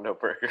start a Mondo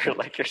Burger.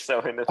 Like, you're so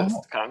into this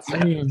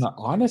concept. I mean,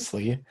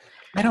 honestly,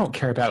 I don't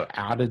care about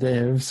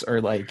additives or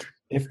like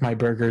if my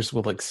burgers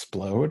will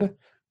explode.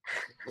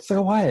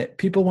 So what?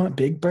 People want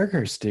big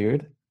burgers,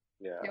 dude.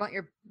 Yeah. They want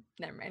your...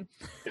 Never mind.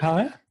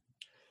 Huh?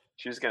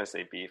 She was going to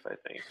say beef, I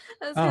think.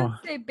 I was going to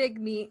say big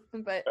meat,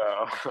 but...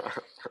 Oh.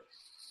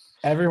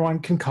 Everyone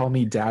can call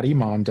me Daddy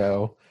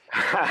Mondo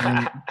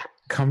and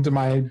come to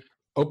my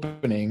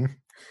opening.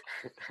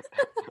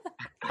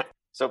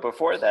 So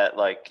before that,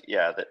 like,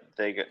 yeah,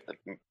 the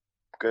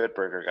Good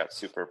Burger got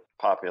super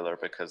popular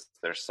because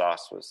their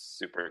sauce was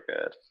super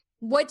good.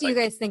 What do you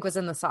guys think was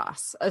in the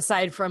sauce,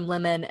 aside from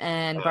lemon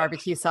and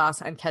barbecue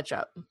sauce and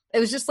ketchup? It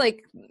was just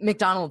like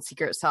McDonald's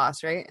secret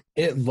sauce, right?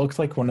 It looked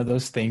like one of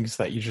those things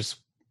that you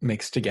just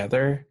mix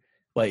together,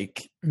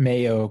 like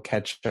mayo,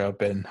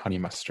 ketchup, and honey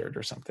mustard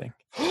or something.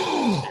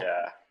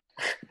 Yeah.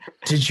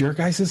 Did your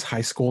guys'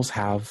 high schools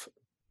have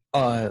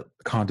a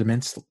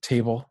condiments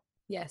table?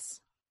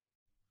 Yes.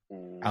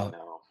 No.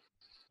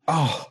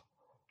 Oh,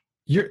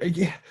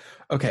 yeah.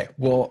 Okay,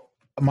 well,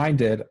 mine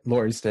did.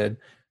 Lori's did.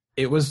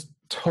 It was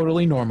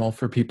totally normal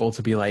for people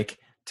to be like,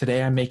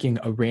 today I'm making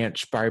a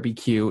ranch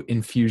barbecue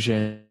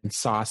infusion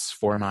sauce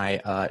for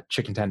my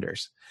chicken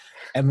tenders.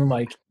 And then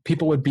like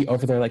people would be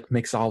over there like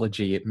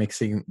mixology,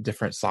 mixing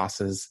different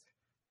sauces.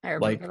 I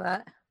remember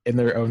that. In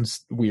their own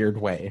weird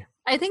way.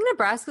 I think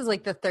Nebraska's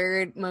like the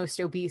 3rd most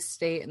obese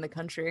state in the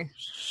country.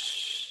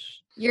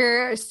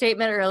 Your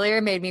statement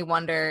earlier made me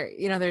wonder,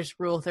 there's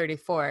Rule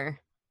 34.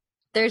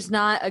 There's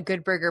not a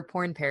Good Burger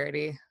porn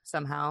parody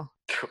somehow.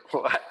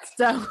 What?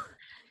 So...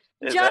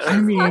 Josh was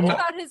talking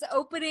about his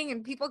opening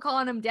and people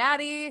calling him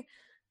daddy.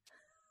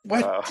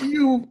 What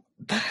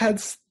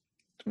does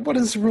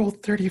Rule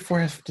 34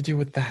 have to do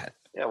with that?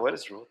 Yeah, what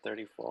is Rule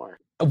 34?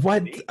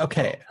 What?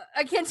 Okay.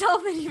 I can't tell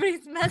if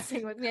anybody's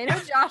messing with me. I know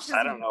Josh is...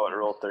 I don't know what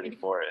Rule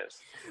 34 is.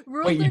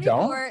 Rule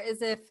 34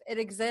 is if it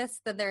exists,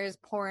 then there is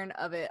porn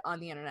of it on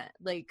the internet.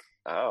 Like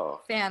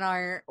fan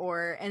art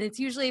and it's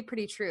usually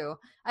pretty true.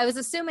 I was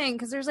assuming,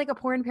 because there's like a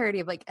porn parody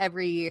of like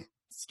every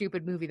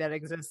stupid movie that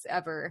exists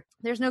ever.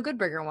 There's no Good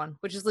Burger one,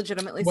 which is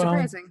legitimately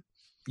surprising.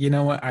 You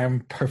know what?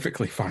 I'm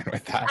perfectly fine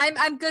with that.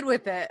 I'm good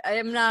with it. I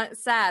am not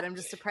sad. I'm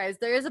just surprised.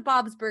 There is a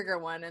Bob's Burger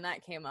one, and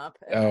that came up.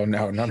 Oh,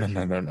 no.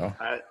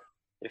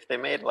 If they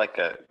made like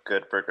a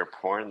Good Burger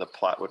porn, the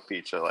plot would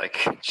be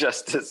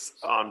just as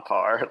on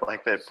par.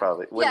 Like they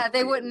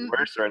wouldn't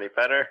worse or any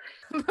better.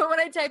 But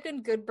when I typed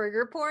in Good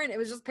Burger porn, it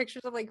was just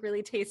pictures of like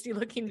really tasty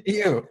looking.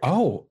 Ew.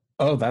 Oh,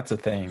 that's a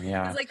thing.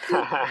 Yeah. I was like,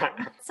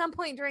 at some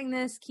point during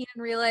this, Keenan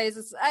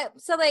realizes. I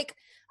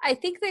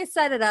think they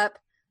set it up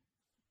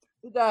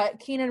that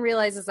Keenan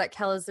realizes that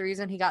Kel is the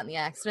reason he got in the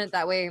accident.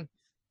 That way,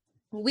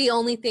 we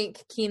only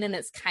think Keenan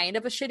is kind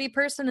of a shitty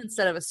person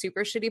instead of a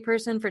super shitty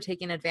person for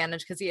taking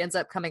advantage, because he ends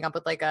up coming up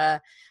with like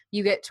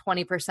you get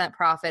 20%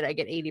 profit, I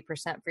get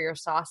 80% for your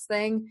sauce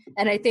thing.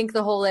 And I think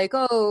the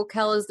whole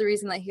Kel is the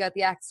reason that he got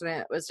the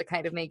accident was to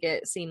kind of make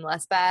it seem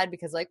less bad,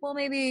 because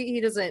maybe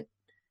he doesn't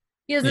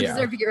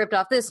deserve to get ripped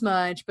off this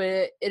much,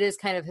 but it is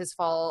kind of his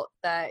fault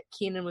that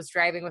Keenan was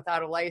driving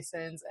without a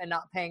license and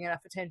not paying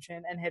enough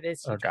attention and hit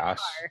his car.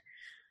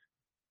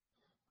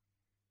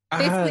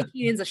 Basically,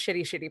 Keenan's a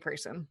shitty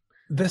person.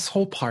 This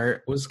whole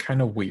part was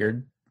kind of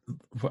weird.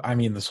 I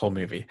mean, this whole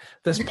movie.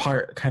 This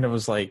part kind of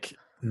was like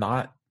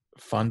not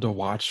fun to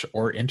watch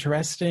or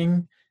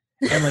interesting.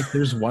 And like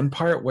there's one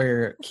part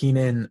where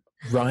Keenan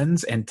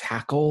runs and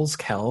tackles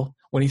Kel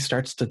when he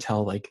starts to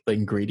tell like the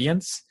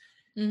ingredients.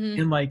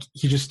 Mm-hmm. And like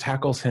he just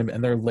tackles him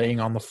and they're laying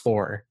on the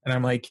floor. And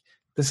I'm like,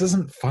 this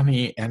isn't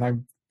funny. And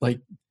I'm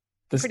like,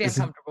 Pretty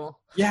uncomfortable.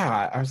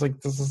 Yeah, I was like,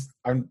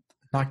 I'm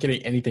not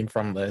getting anything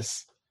from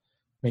this.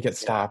 Make it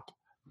stop.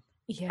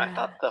 Yeah. I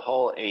thought the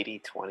whole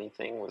 80-20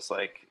 thing was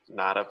like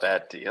not a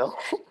bad deal.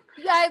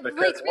 Yeah,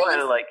 because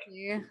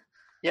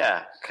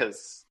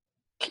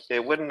because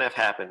it wouldn't have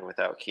happened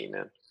without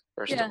Keenan,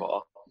 first of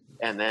all.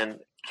 And then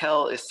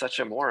Kel is such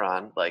a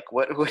moron. Like,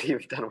 what would he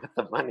have done with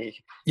the money?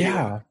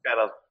 Yeah. He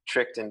got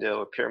tricked into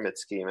a pyramid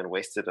scheme and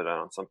wasted it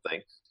on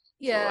something.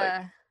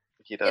 Yeah. So,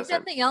 he doesn't. If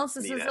nothing else,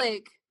 this is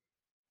like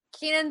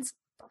Keenan's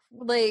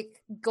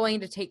like going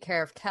to take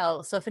care of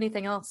Kel. So if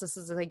anything else, this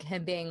is like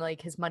him being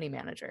like his money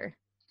manager.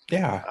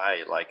 Yeah.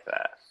 I like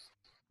that.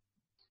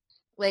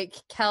 Like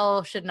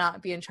Kel should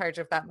not be in charge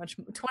of that much.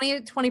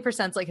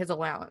 20% is like his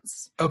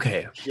allowance.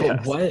 Okay.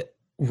 But what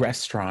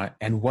restaurant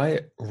and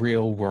what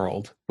real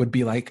world would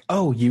be like,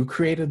 oh, you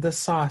created this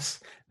sauce,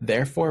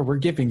 therefore we're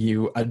giving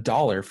you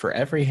 $1 for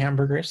every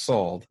hamburger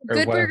sold?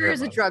 Good Burger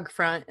is a drug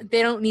front.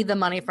 They don't need the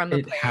money from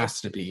the place. It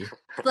has to be.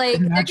 Like,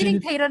 they're getting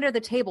paid under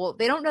the table.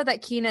 They don't know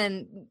that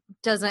Keenan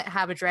doesn't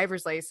have a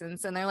driver's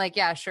license, and they're like,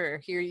 yeah, sure.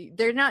 Here,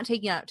 they're not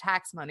taking out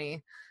tax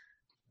money.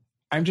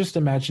 I'm just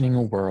imagining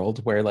a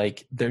world where,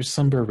 like, there's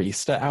some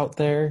barista out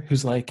there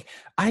who's like,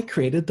 I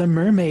created the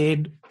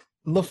mermaid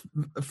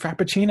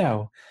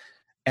frappuccino.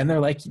 And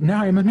they're like,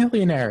 now I'm a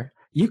millionaire.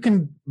 You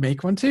can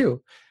make one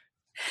too.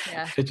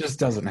 Yeah. It just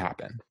doesn't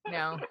happen.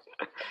 No.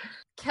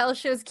 Kel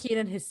shows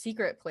Keenan his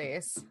secret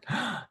place.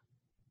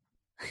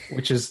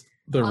 Which is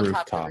the on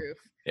rooftop. Top of the roof.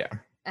 Yeah.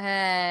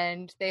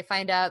 And they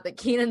find out that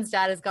Keenan's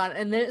dad is gone.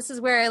 And this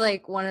is where I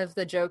like one of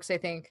the jokes I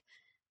think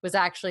was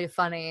actually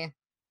funny,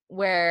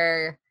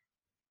 where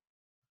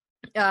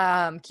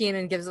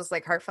Keenan gives us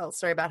like heartfelt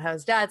story about how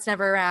his dad's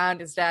never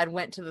around. His dad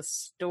went to the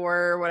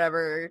store,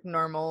 whatever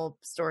normal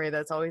story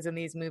that's always in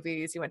these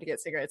movies. He went to get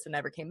cigarettes and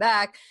never came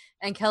back.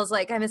 And Kel's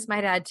like, I miss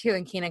my dad too.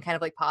 And Keenan kind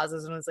of like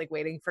pauses and was like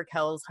waiting for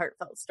Kel's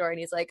heartfelt story. And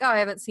he's like, oh, I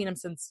haven't seen him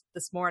since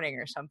this morning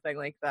or something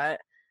like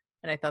that.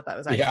 And I thought that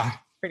was actually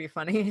pretty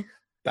funny.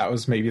 That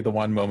was maybe the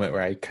one moment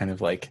where I kind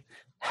of like,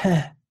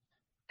 yeah,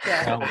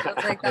 I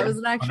was like, that was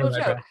an actual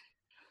joke.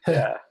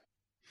 Yeah,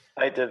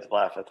 I did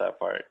laugh at that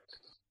part.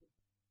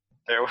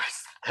 There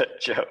was the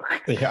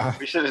joke. Yeah.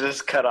 We should have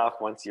just cut off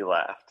once you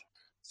laughed.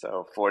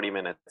 So 40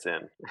 minutes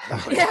in.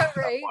 Yeah,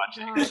 right.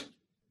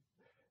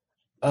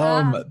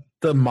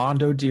 The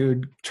Mondo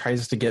dude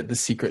tries to get the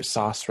secret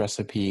sauce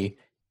recipe,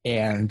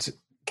 and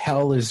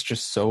Kel is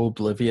just so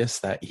oblivious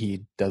that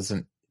he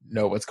doesn't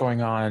know what's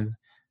going on.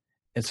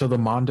 And so the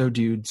Mondo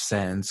dude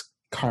sends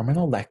Carmen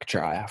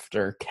Electra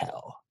after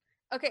Kel.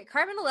 Okay,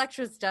 Carmen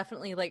Electra is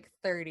definitely like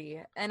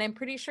 30, and I'm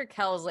pretty sure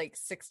Kel is like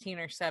 16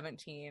 or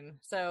 17,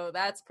 so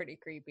that's pretty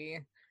creepy.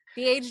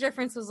 The age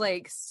difference was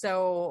like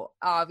so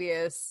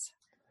obvious,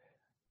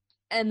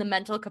 and the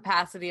mental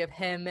capacity of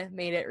him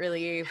made it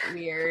really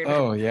weird.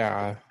 Oh,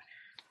 yeah.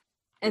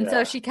 And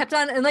so she kept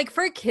on, and like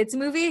for a kid's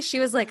movie, she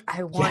was like,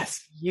 I want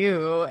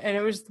you, and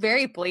it was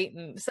very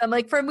blatant. So I'm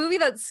like, for a movie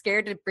that's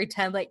scared to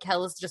pretend like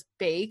Kel is just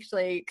baked,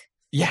 like...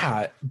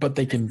 Yeah, but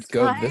they can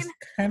go this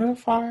kind of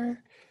far.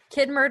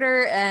 Kid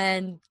murder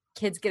and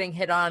kids getting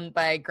hit on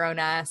by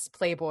grown-ass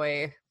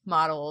Playboy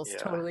models,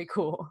 totally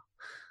cool.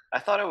 I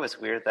thought it was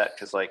weird that,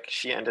 because, like,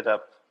 she ended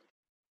up,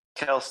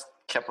 Kel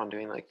kept on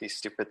doing, like, these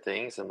stupid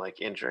things and, like,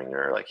 injuring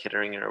her, like,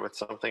 hitting her with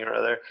something or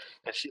other,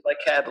 and she, like,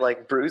 had,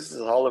 like, bruises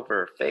all over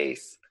her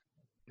face,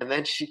 and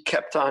then she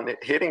kept on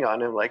hitting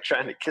on him, like,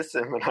 trying to kiss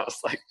him, and I was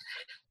like,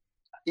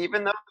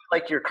 even though,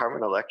 like, you're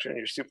Carmen Electra and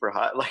you're super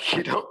hot, like,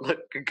 you don't look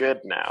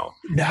good now.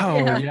 No,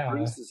 yeah.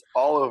 Bruises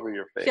all over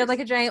your face. She had, like,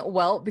 a giant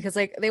welt because,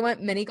 like, they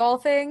went mini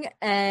golfing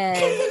and...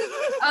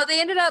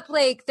 they ended up,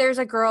 like, there's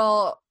a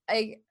girl,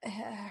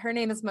 her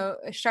name is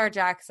Shar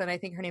Jackson. I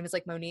think her name is,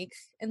 like, Monique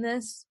in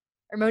this.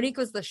 Or Monique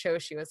was the show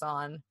she was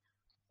on.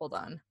 Hold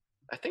on.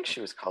 I think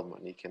she was called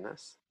Monique in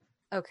this.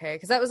 Okay,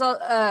 because that was all...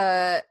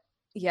 yeah,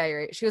 you're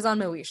right. She was on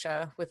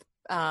Moesha with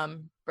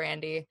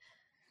Brandy.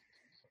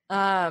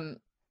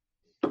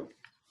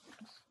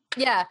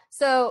 Yeah,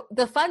 so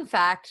the fun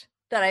fact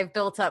that I've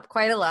built up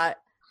quite a lot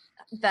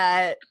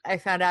that I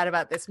found out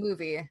about this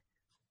movie,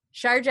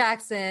 Shar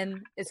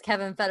Jackson is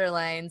Kevin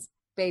Federline's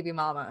baby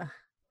mama.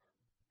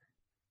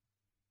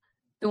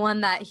 The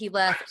one that he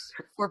left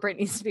for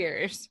Britney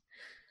Spears.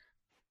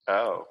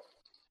 Oh.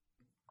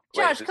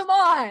 Josh, come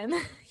on!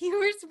 You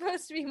were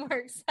supposed to be more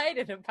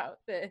excited about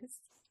this.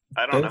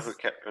 I don't know who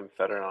Kevin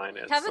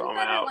Federline is. Kevin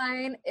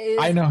Federline is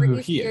I know Britney who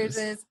he Spears'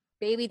 is.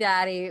 baby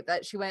daddy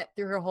that she went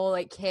through her whole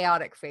like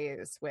chaotic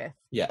phase with.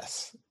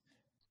 Yes.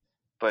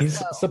 But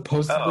he's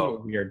supposedly a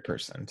weird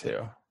person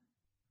too.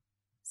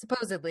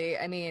 Supposedly,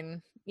 I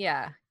mean,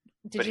 yeah.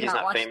 But he's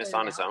not famous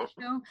on his own?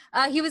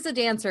 He was a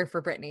dancer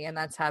for Britney, and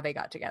that's how they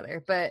got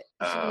together. But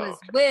he was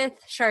with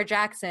Shar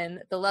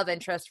Jackson, the love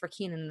interest for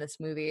Keenan in this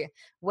movie,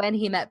 when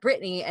he met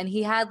Britney, and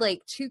he had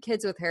like 2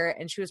 kids with her,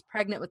 and she was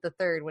pregnant with the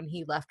 3rd when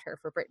he left her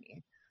for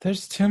Britney.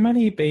 There's too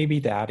many baby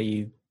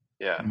daddy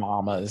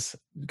mamas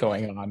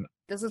going on.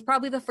 This is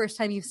probably the first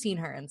time you've seen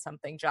her in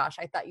something, Josh.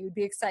 I thought you would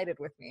be excited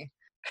with me.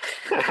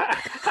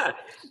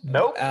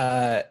 Nope.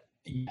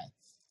 Yes.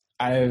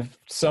 I have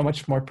so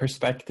much more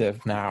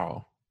perspective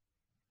now.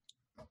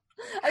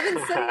 I've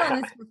been sitting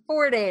on this for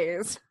 4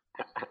 days.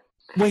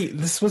 Wait,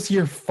 this was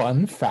your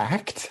fun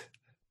fact?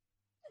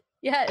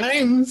 Yes.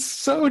 I'm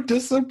so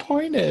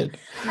disappointed.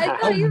 I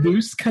A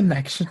loose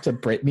connection to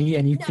Britney,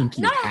 and you think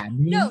you had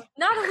me? No,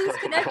 not a loose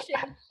connection.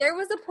 There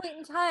was a point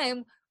in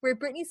time where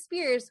Britney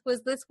Spears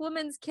was this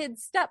woman's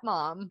kid's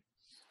stepmom.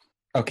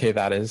 Okay,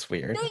 that is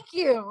weird. Thank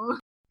you.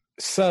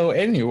 So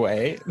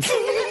anyway,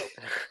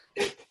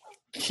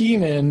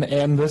 Keenan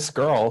and this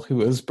girl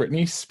who is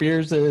Britney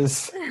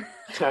Spears's,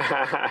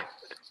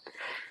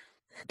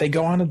 they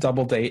go on a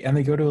double date and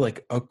they go to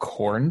like a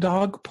corn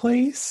dog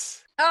place.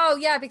 Oh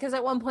yeah, because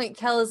at one point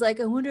Kel is like,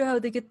 I wonder how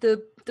they get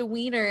the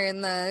wiener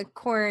and the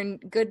corn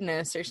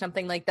goodness or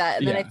something like that.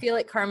 And then I feel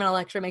like Carmen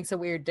Electra makes a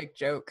weird dick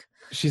joke.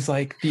 She's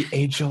like, the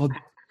age-old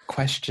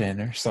question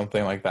or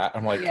something like that.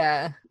 I'm like,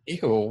 yeah.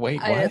 Ew,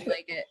 wait, what? I didn't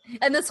like it.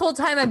 And this whole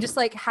time I'm just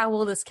like, how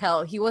old is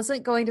Kel? He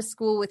wasn't going to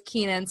school with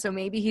Keenan, so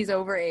maybe he's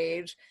over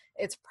age.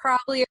 It's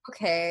probably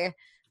okay.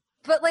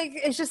 But like,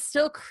 it's just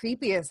still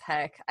creepy as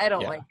heck. I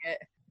don't like it.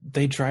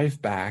 They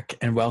drive back,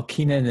 and while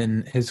Keenan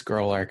and his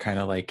girl are kind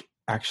of like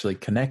actually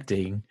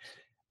connecting,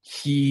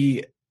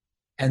 he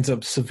ends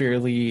up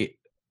severely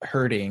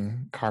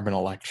hurting Carmen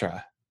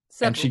Electra.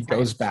 And she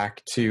goes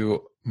back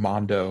to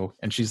Mondo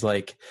and she's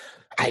like,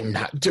 I'm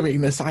not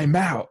doing this, I'm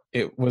out.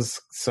 It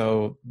was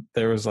so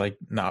there was like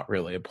not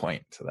really a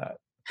point to that.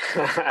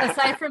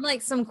 Aside from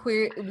like some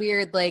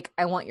weird like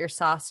I want your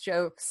sauce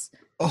jokes.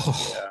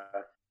 Oh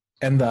yeah.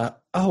 And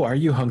are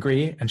you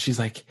hungry? And she's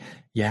like,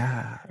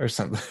 yeah, or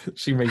something.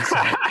 She makes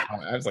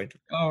I was like,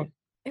 oh.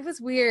 It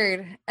was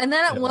weird. And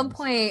then at one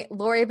point,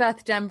 Lori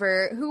Beth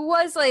Denver, who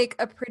was like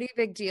a pretty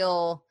big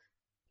deal,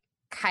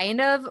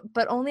 kind of,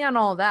 but only on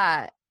All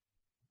That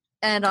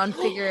and on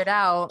Figure It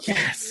Out.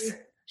 Yes.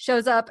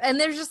 Shows up. And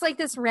there's just like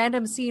this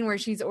random scene where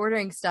she's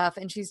ordering stuff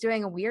and she's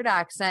doing a weird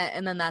accent.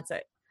 And then that's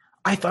it.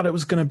 I thought it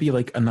was going to be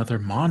like another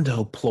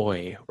Mondo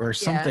ploy or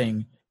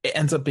something. Yeah. It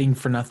ends up being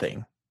for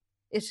nothing.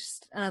 It's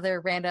just another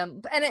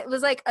random. And it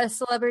was like a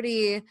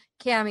celebrity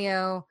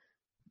cameo.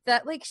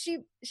 That like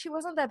she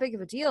wasn't that big of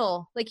a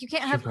deal. Like you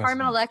can't have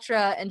Carmen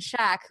Electra and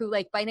Shaq, who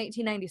like by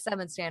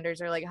 1997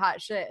 standards are like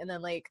hot shit, and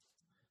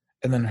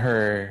then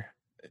her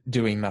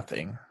doing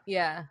nothing.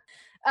 Yeah.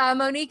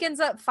 Monique ends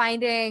up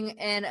finding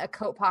in a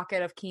coat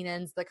pocket of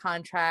Keenan's the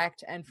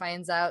contract and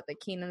finds out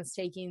that Keenan's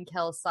taking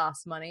Kel's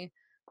sauce money.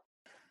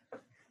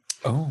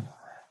 Oh.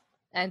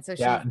 And so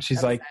and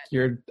she's upset.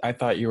 Like, I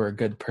thought you were a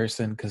good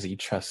person because he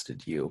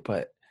trusted you,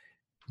 but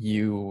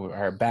you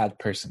are a bad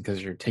person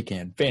because you're taking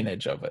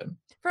advantage of him.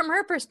 From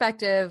her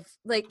perspective,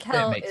 like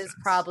Kel is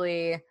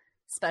probably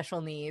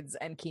special needs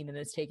and Keenan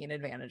is taking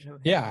advantage of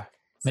him. Yeah,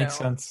 makes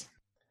sense.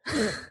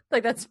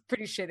 Like that's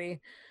pretty shitty.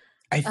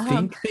 I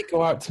think they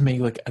go out to make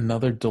like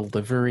another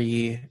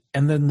delivery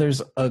and then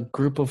there's a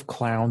group of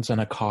clowns in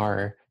a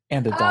car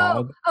and a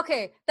dog.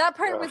 Okay, that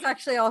part was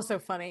actually also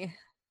funny,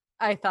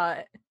 I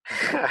thought.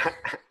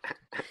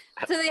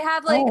 So they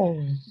have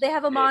they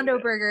have a Mondo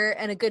burger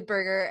and a Good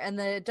Burger, and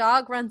the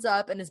dog runs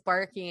up and is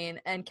barking,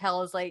 and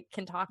Kel is like,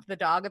 can talk to the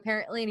dog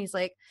apparently, and he's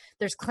like,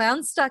 there's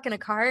clowns stuck in a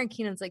car, and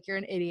Keenan's like, you're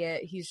an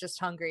idiot, he's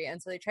just hungry.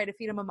 And so they try to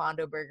feed him a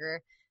Mondo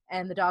burger,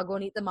 and the dog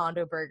won't eat the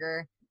Mondo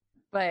burger,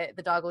 but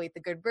the dog will eat the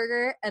Good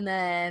Burger. And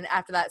then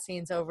after that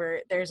scene's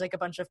over, there's like a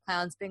bunch of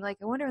clowns being like,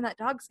 I wonder when that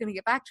dog's gonna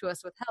get back to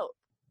us with help.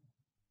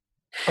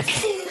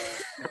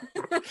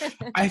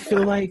 I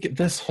feel like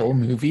this whole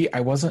movie, I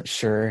wasn't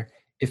sure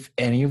if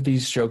any of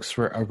these jokes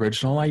were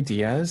original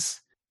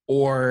ideas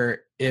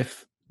or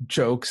if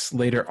jokes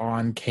later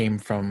on came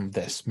from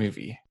this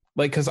movie.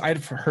 Like, because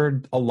I've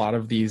heard a lot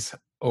of these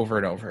over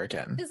and over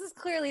again. This is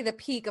clearly the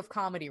peak of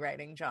comedy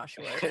writing,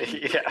 Joshua.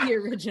 Yeah. The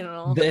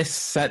original. This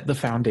set the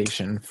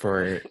foundation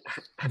for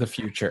the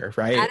future,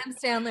 right? Adam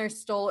Sandler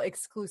stole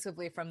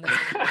exclusively from this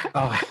movie.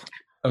 Oh,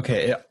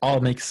 okay, it all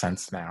makes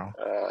sense now.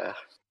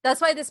 That's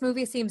why this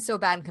movie seems so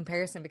bad in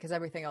comparison, because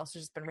everything else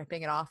has just been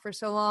ripping it off for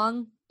so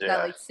long. Yeah.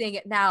 That like seeing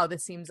it now,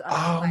 this seems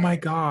uninspired. Oh my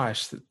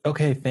gosh.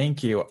 Okay,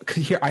 thank you.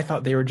 Here, I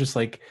thought they were just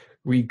like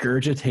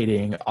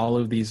regurgitating all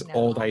of these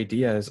old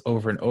ideas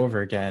over and over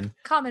again.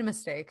 Common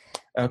mistake.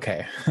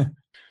 Okay.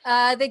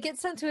 They get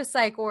sent to a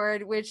psych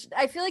ward, which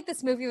I feel like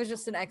this movie was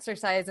just an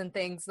exercise in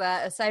things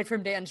that, aside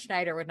from Dan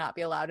Schneider, would not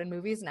be allowed in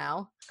movies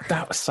now.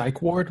 That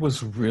psych ward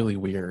was really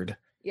weird.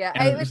 Yeah,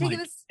 I think it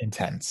was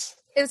intense.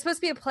 It was supposed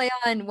to be a play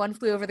on One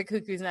Flew Over the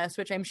Cuckoo's Nest,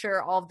 which I'm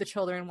sure all of the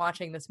children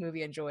watching this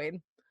movie enjoyed.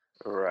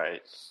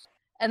 Right.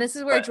 And this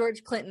is where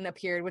George Clinton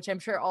appeared, which I'm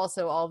sure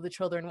also all of the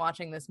children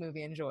watching this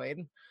movie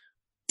enjoyed.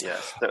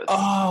 Yes.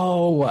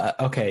 Oh,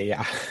 okay,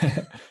 yeah.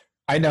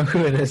 I know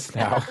who it is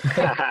now.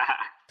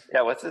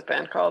 Yeah, what's this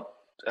band called?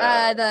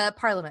 The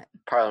Parliament.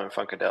 Parliament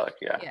Funkadelic,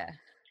 yeah. Yeah.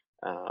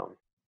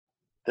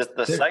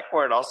 The psych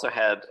ward also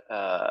had,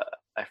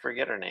 I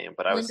forget her name,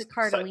 but Linda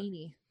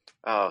Cardellini.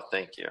 Oh,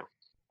 thank you.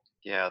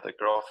 Yeah, the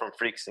girl from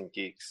Freaks and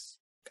Geeks.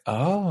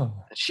 Oh.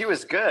 She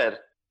was good.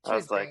 I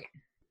was great. like,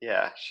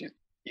 yeah, she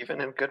even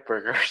in Good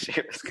Burger, she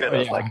was good. I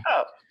was like,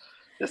 oh,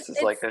 This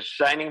is like a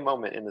shining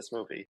moment in this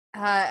movie.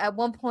 At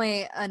one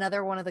point,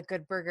 another one of the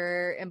Good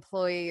Burger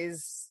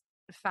employees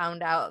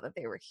found out that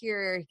they were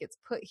here. He gets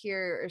put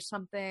here or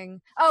something.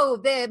 Oh,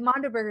 the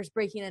Mondo Burger's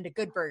breaking into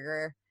Good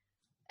Burger.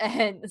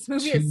 And this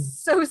movie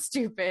is so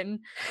stupid.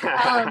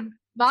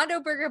 Mondo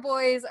Burger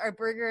boys are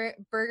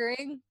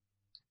burglaring.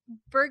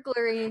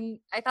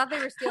 I thought they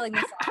were stealing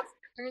the sauce.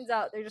 Turns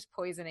out they're just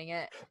poisoning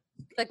it.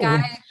 The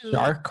guy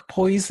shark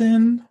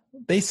poison,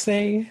 they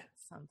say.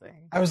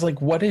 Something. I was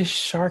like, what is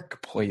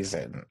shark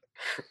poison?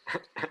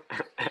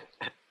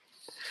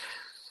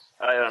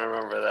 I don't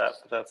remember that,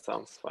 but that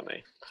sounds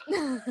funny.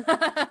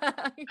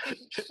 I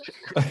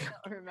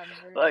don't remember.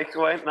 Like,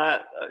 why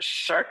not?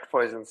 Shark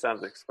poison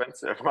sounds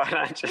expensive. Why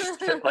not just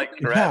get like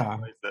rat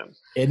poison?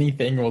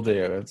 Anything will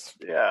do.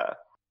 Yeah.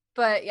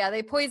 But yeah,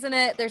 they poison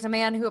it. There's a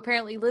man who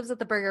apparently lives at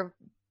the burger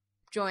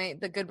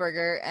joint, the Good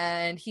Burger,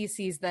 and he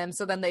sees them.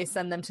 So then they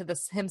send them to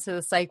him to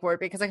the psych ward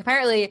because like,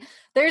 apparently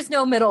there's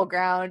no middle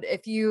ground.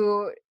 If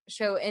you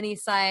show any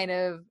sign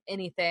of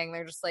anything,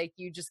 they're just like,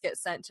 you just get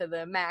sent to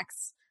the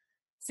max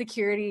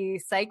security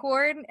psych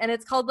ward, and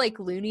it's called like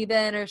Looney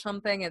Bin or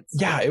something.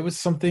 It was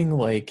something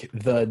like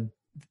the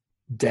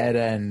Dead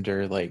End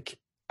or like,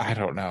 I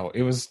don't know.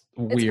 It was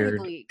weird.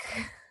 Bleak.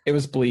 It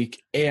was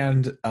bleak.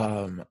 And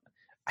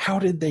how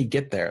did they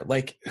get there?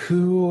 Like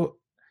who?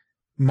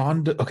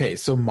 Mondo. Okay,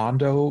 so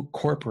Mondo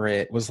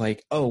Corporate was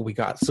like, oh, we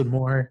got some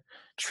more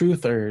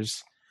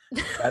truthers.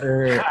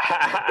 Better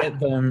get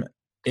them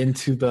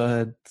into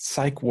the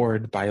psych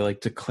ward by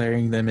like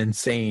declaring them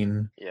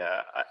insane.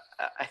 Yeah,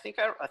 I think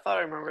I thought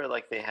I remember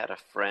like they had a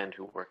friend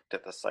who worked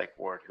at the psych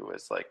ward who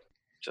was like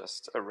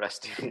just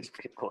arresting these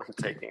people and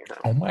taking them.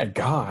 Oh my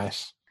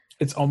gosh.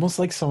 It's almost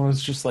like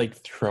someone's just like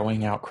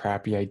throwing out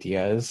crappy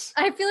ideas.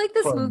 I feel like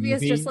this movie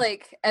is just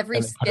like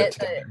every skit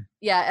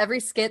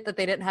that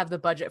they didn't have the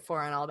budget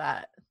for and all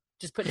that.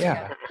 Just put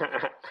together.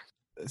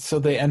 So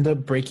they end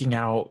up breaking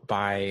out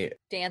by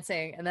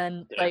dancing and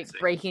then like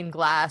breaking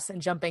glass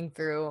and jumping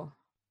through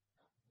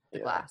the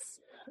glass.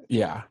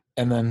 Yeah.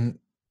 And then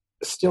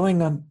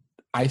stealing an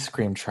ice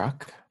cream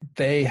truck.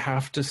 They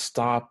have to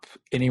stop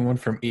anyone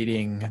from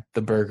eating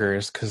the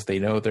burgers because they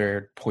know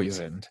they're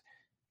poisoned.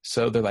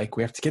 So they're like,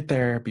 we have to get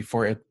there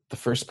before the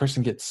first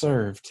person gets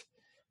served,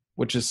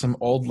 which is some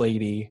old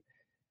lady.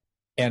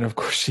 And of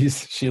course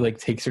she like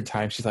takes her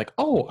time. She's like,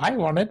 oh, I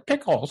wanted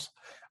pickles.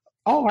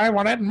 Oh, I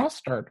wanted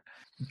mustard.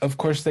 Of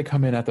course they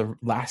come in at the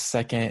last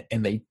second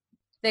and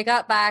they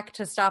got back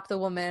to stop the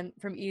woman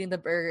from eating the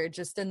burger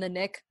just in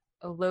the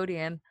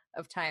Nickelodeon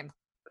of time.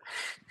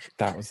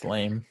 That was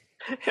lame.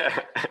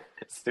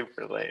 It's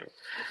super lame.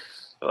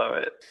 Love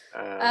it.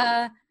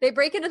 They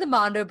break into the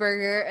Mondo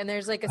Burger, and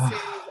there's like a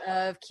series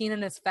of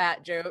Keenan is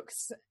fat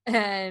jokes,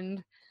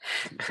 and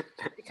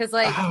because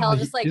like Kel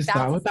just like is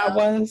that what that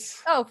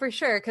was? Oh, for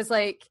sure. Because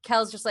like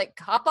Kel's just like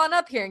hop on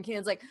up here, and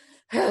Keenan's like,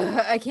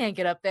 I can't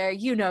get up there.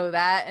 You know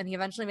that, and he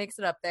eventually makes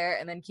it up there,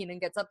 and then Keenan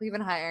gets up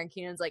even higher, and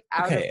Keenan's like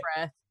out of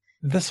breath.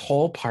 This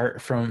whole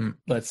part from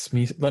let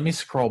me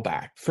scroll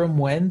back from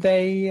when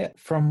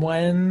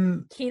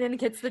Keenan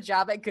gets the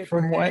job at Good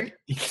Burger.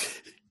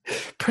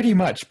 Pretty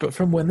much, but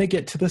from when they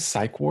get to the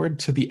psych ward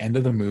to the end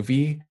of the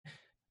movie,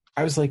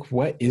 I was like,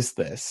 what is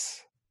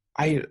this?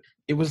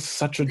 It was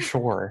such a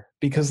chore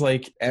because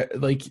like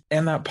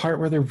and that part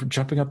where they're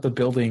jumping up the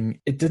building,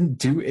 it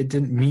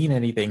didn't mean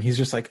anything. He's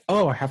just like,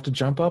 oh, I have to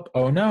jump up.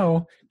 Oh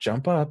no,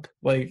 jump up.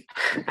 Like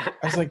I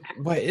was like,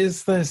 what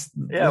is this?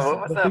 Yeah,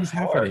 what was that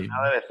for? Happening?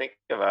 Now that I think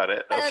about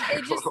it.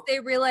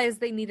 They realized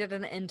they needed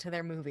an end to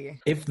their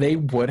movie. If they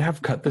would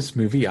have cut this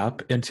movie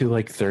up into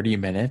like 30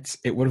 minutes,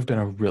 it would have been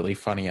a really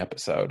funny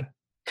episode.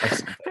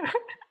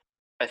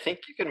 I think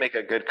you can make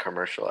a good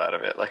commercial out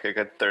of it, like a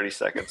good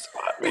 30-second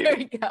spot. Maybe. There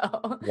you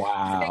go.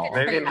 Wow.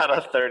 Maybe not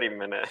a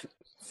 30-minute.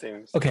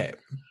 Seems okay.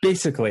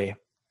 Basically,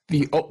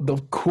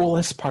 the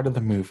coolest part of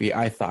the movie,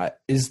 I thought,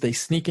 is they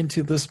sneak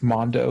into this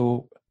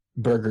Mondo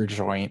Burger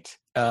joint.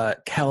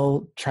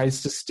 Kel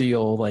tries to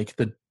steal like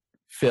the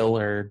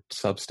filler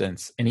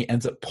substance, and he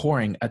ends up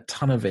pouring a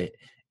ton of it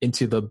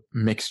into the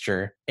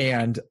mixture,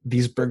 and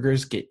these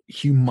burgers get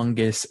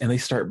humongous and they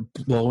start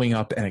blowing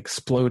up and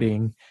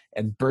exploding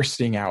and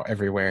bursting out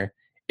everywhere.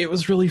 It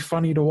was really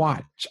funny to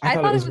watch. I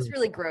thought it was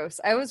really gross.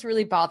 I was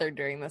really bothered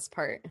during this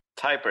part.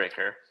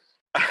 Tiebreaker.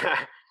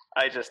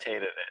 I just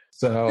hated it.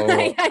 So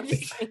I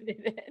just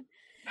hated it.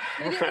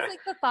 Maybe it was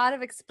like the thought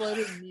of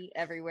exploding meat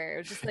everywhere. It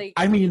was just like,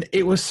 I mean,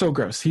 it was so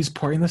gross. He's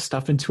pouring the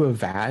stuff into a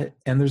vat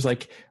and there's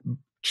like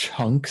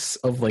chunks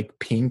of like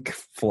pink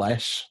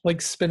flesh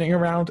like spinning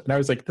around, and I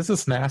was like, this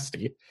is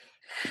nasty.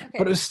 Okay.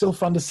 But it was still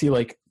fun to see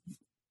like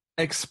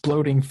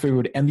exploding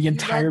food and the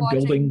entire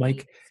building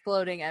like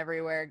exploding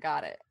everywhere.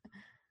 Got it.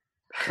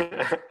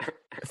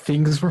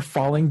 Things were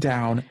falling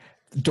down,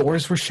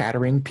 doors were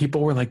shattering, people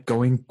were like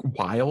going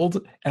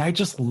wild, and I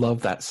just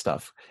love that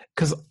stuff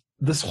because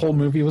this whole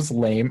movie was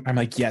lame. I'm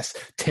like, yes,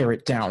 tear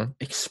it down,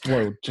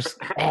 explode, just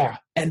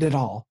end it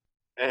all.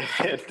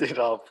 End it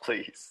all,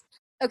 please.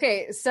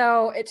 Okay,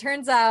 so it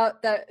turns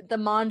out that the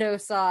Mondo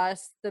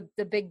sauce,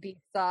 the big beef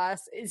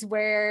sauce, is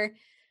where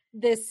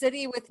this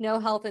city with no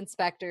health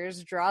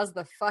inspectors draws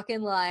the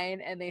fucking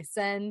line, and they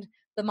send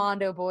the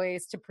Mondo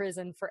boys to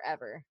prison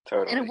forever.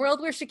 Totally. In a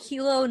world where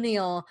Shaquille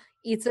O'Neal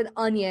eats an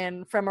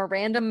onion from a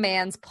random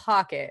man's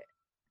pocket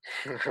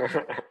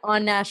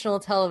on national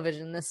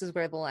television, this is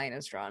where the line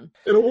is drawn.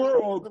 In a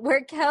world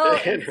where Kel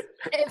is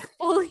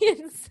fully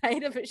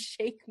inside of a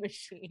shake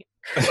machine.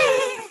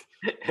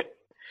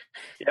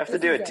 You have to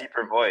do a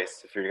deeper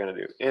voice if you're going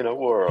to do in a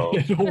world.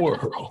 In a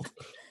world.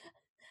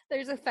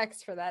 There's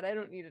effects for that. I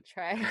don't need to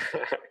try.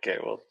 Okay,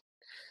 well,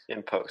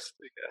 in post,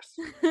 I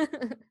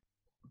guess.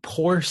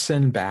 Poor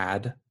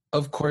Sinbad,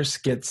 of course,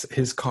 gets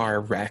his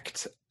car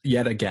wrecked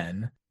yet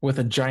again with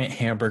a giant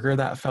hamburger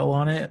that fell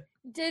on it.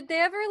 Did they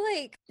ever,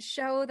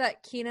 show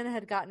that Keenan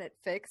had gotten it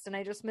fixed and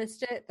I just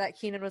missed it? That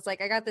Keenan was like,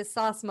 I got this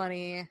sauce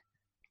money.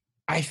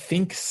 I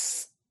think Or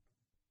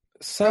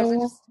so. was it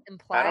just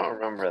implied? I don't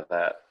remember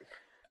that.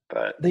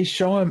 But They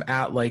show him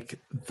at,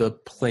 the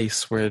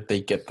place where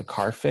they get the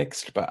car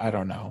fixed, but I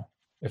don't know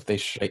if they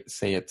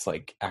say it's,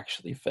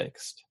 actually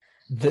fixed.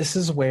 This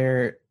is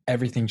where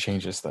everything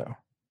changes, though.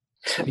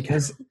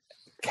 Because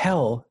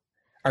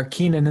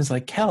Keenan is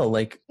like, Kel,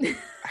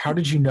 how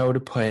did you know to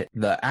put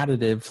the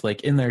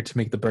additive in there to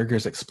make the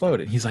burgers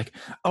explode? And he's like,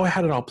 oh, I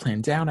had it all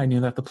planned down. I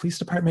knew that the police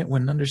department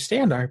wouldn't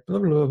understand our blah,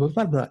 blah, blah,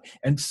 blah, blah,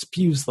 and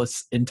spews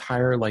this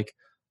entire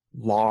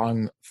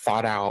long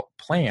thought out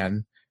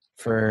plan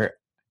for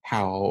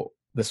how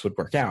this would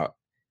work out.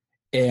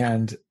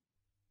 And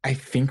I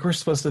think we're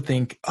supposed to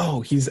think,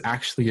 oh, he's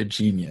actually a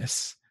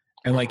genius.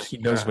 And he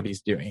knows what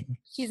he's doing.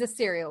 He's a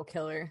serial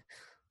killer.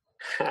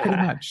 Pretty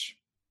much.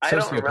 I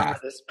don't remember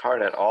this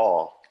part at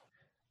all.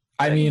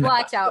 I mean,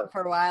 blacked out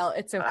for a while.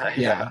 It's okay.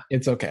 Yeah,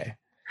 it's okay.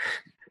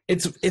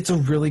 It's a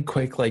really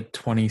quick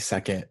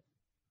 20-second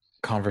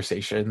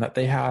conversation that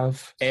they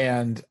have,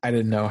 and I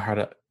didn't know how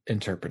to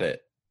interpret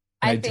it.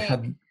 I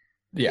think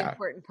the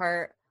important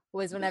part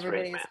was when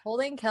everybody's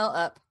holding Kel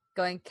up,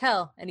 going,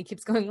 Kel, and he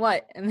keeps going,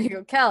 what? And they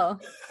go, Kel.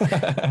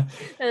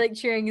 They're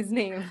cheering his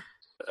name.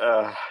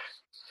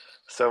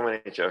 So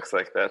many jokes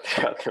like that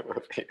throughout the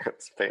movie.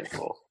 It's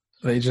painful.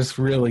 They just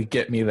really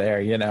get me there,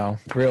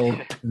 real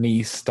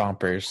knee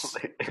stompers,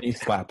 knee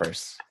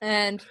slappers.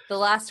 And the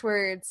last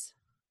words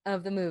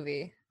of the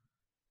movie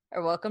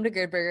are, welcome to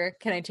Good Burger.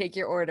 Can I take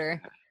your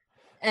order?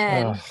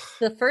 And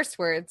the first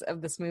words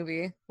of this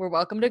movie were,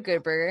 welcome to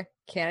Good Burger.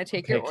 Can I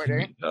take your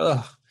order?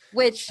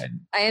 Which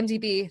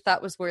IMDb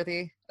thought was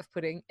worthy of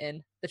putting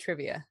in the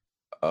trivia.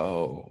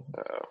 Oh.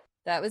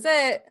 That was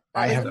it.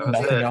 I have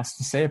nothing else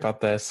to say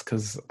about this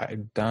because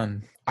I'm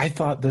done. I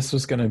thought this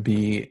was going to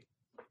be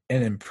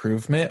an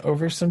improvement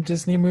over some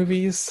Disney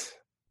movies.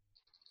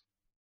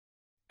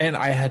 And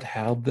I had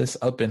held this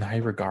up in high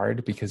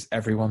regard because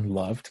everyone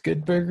loved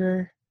Good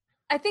Burger.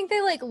 I think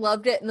they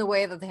loved it in the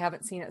way that they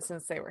haven't seen it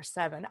since they were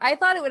 7. I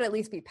thought it would at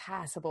least be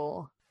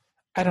passable.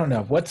 I don't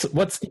know. What's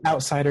the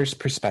outsider's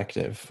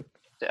perspective?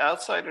 The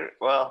outsider,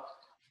 well,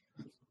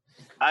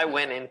 I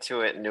went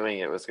into it knowing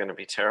it was going to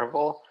be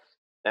terrible.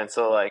 And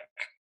so,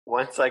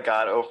 once I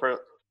got over,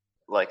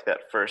 that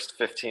first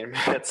 15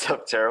 minutes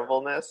of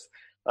terribleness,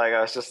 I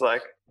was just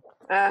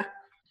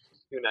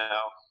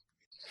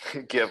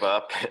give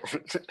up.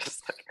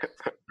 Just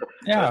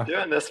I'm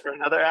doing this for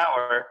another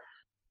hour.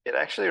 It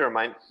actually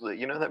remember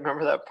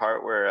that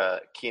part where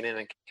Keenan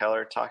and Kel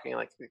are talking,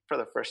 for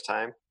the first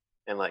time,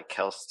 and,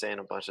 Kel's saying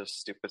a bunch of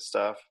stupid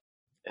stuff,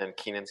 and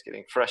Keenan's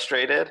getting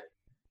frustrated,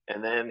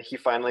 and then he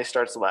finally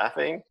starts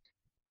laughing.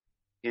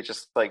 He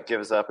just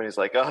gives up and he's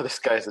like, oh, this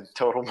guy's a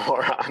total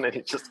moron. And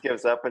he just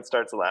gives up and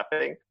starts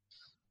laughing.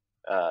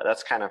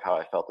 That's kind of how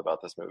I felt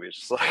about this movie.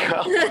 It's just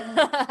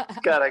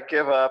gotta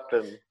give up.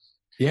 And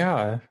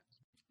yeah.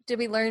 Did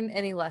we learn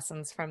any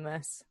lessons from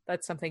this?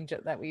 That's something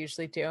that we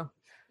usually do.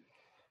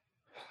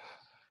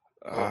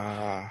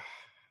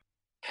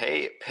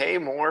 Pay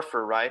more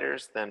for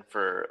writers than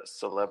for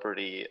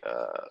celebrity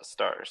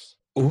stars.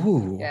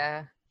 Ooh.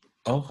 Yeah.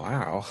 Oh,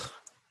 wow.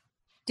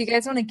 Do you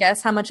guys want to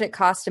guess how much it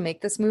cost to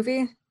make this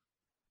movie?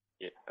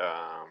 Yeah,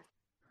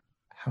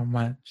 how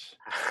much?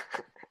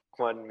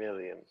 $1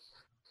 million.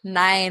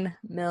 $9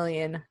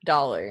 million.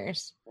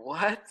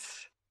 What?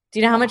 Do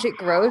you know how much it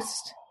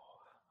grossed?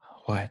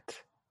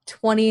 What?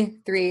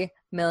 $23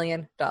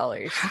 million.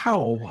 How?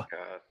 Oh my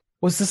God.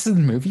 Was this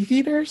in movie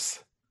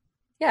theaters?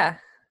 Yeah.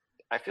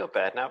 I feel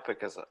bad now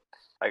because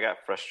I got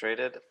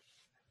frustrated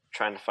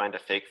trying to find a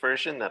fake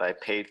version that I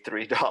paid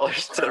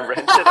 $3 to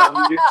rent it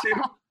on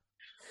YouTube.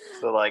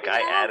 So, I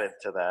added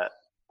to that.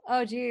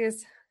 Oh,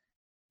 geez.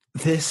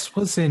 This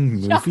was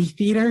in movie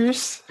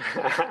theaters?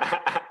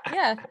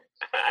 Yeah.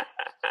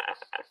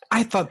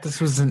 I thought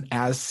this was an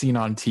as seen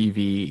on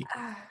TV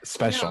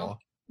special.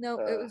 No,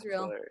 it was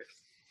real. Hilarious.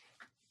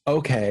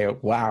 Okay,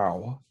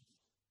 wow.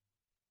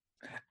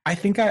 I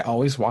think I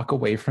always walk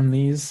away from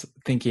these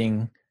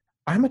thinking,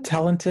 I'm a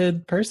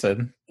talented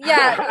person.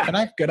 Yeah. And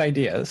I have good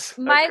ideas.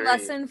 My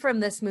lesson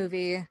from this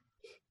movie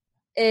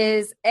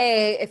is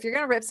if you're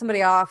going to rip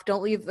somebody off,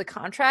 don't leave the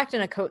contract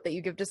in a coat that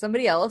you give to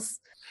somebody else.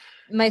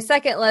 My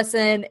second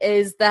lesson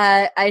is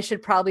that I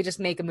should probably just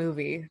make a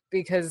movie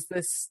because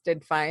this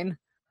did fine.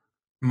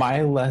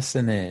 My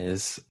lesson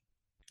is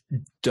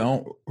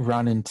don't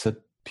run into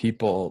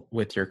people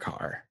with your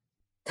car.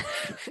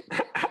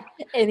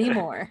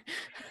 Anymore.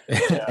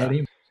 Yeah.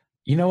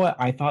 You know what?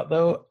 I thought,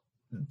 though,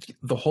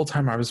 the whole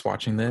time I was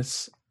watching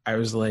this, I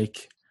was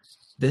like,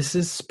 this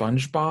is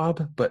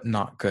SpongeBob, but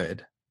not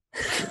good.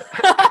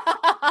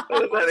 What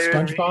does that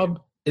even mean?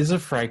 SpongeBob is a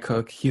fry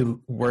cook. He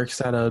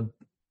works at a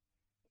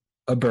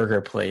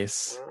burger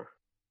place.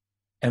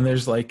 And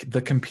there's like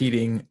the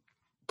competing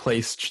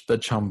place, the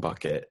Chum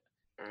Bucket.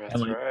 That's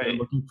and like right. they're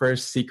looking for a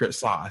secret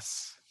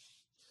sauce.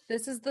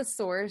 This is the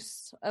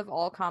source of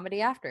all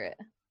comedy after it.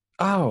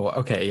 Oh,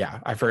 okay, yeah.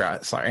 I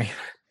forgot. Sorry.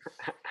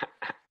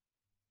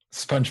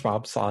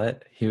 SpongeBob saw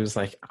it. He was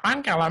like,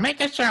 I'm gonna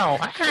make a show.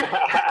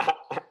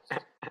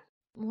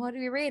 What do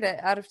we rate it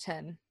out of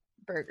 10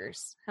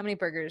 burgers? How many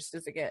burgers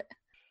does it get?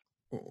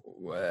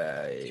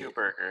 2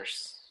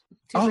 burgers.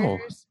 2 Oh.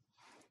 burgers?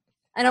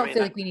 I don't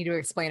feel like we need to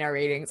explain our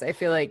ratings. I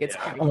feel like it's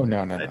pretty Oh,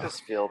 no. I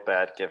just feel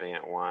bad giving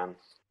it 1.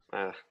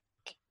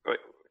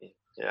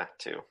 Yeah,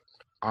 2.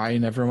 I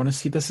never want to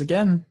see this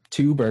again.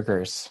 2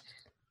 burgers.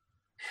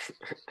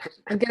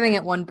 I'm giving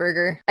it 1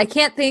 burger. I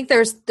can't think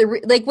there's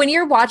like when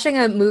you're watching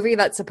a movie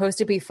that's supposed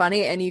to be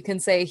funny and you can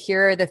say,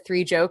 here are the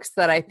 3 jokes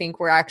that I think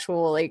were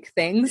actual like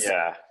things.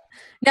 Yeah.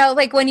 Now,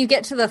 like when you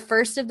get to the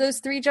first of those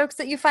 3 jokes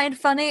that you find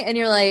funny and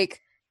you're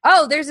like,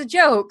 oh, there's a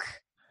joke.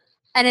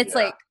 And it's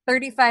like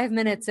 35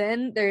 minutes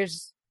in,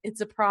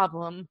 it's a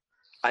problem.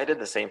 I did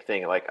the same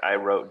thing. Like I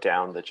wrote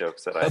down the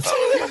jokes that I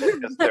thought were funny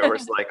because there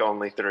was like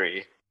only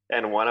 3.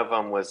 And one of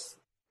them was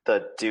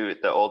the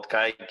old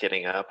guy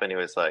getting up and he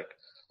was like,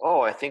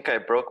 oh, I think I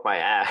broke my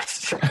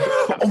ass.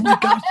 Oh my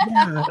gosh,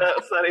 yeah.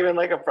 That's not even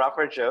like a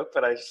proper joke,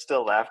 but I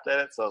still laughed at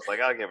it. So I was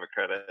like, I'll give it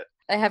credit.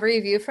 I have a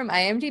review from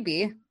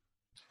IMDb.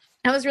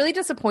 I was really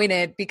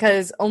disappointed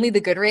because only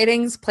the good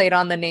ratings played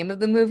on the name of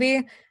the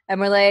movie. And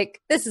we're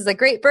like, this is a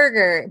great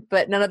burger.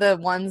 But none of the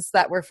ones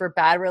that were for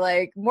bad were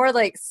like, more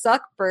like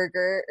suck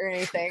burger or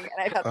anything. And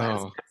I thought that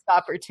was a missed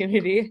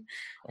opportunity.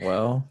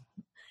 Well.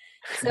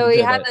 So we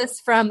have this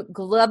from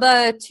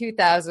Glubba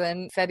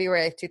 2000,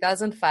 February of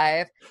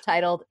 2005,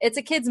 titled, It's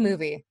a Kids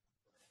Movie.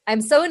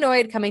 I'm so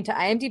annoyed coming to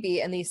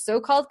IMDb and these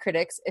so-called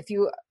critics. If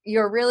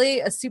you're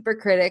really a super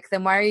critic,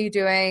 then why are you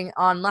doing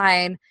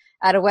online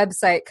at a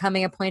website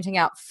coming and pointing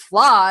out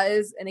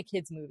flaws in a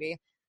kids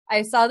movie?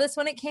 I saw this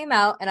when it came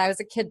out and I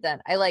was a kid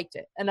then. I liked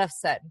it. Enough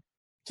said.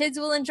 Kids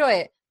will enjoy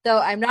it, though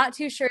I'm not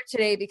too sure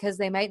today because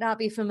they might not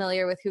be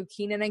familiar with who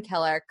Keenan and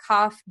Kel are.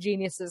 Cough,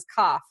 geniuses,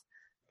 cough.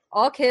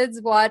 All kids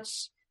that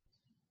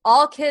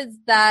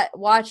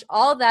watch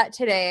all that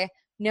today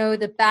know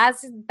the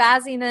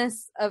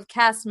bazziness of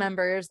cast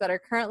members that are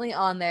currently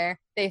on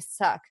there. They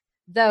suck.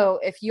 Though,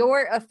 if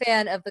you're a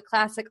fan of the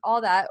classic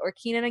All That or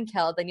Keenan and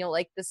Kel, then you'll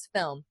like this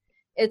film.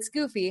 It's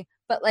goofy,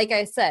 but like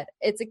I said,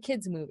 it's a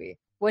kids movie.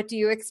 What do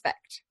you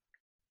expect?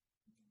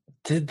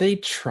 Did they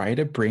try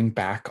to bring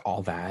back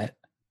All That?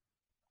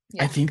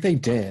 Yeah. I think they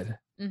did.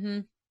 Mm-hmm.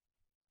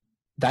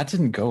 That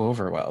didn't go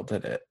over well,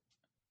 did it?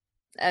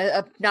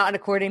 Not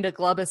according to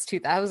Globus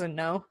 2000,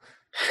 no.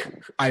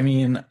 I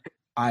mean,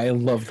 I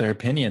love their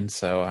opinion,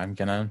 so I'm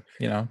gonna,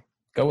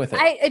 go with it.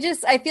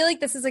 I feel like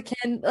this is a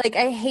kid. Like,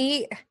 I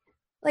hate,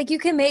 like, you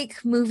can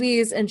make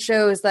movies and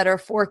shows that are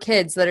for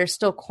kids that are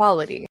still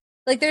quality.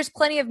 Like, there's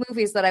plenty of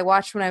movies that I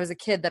watched when I was a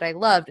kid that I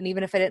loved, and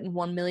even if I didn't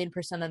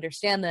 1,000,000%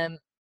 understand them,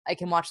 I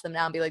can watch them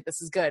now and be like,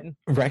 this is good.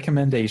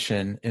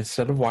 Recommendation,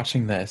 instead of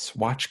watching this,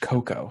 watch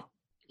Coco.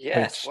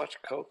 Yes, watch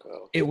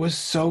Coco. It was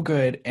so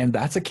good, and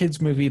that's a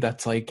kid's movie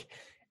that's, like,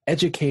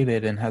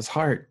 educated and has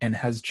heart and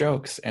has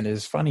jokes and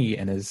is funny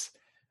and is,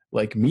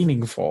 like,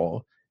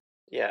 meaningful.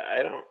 Yeah,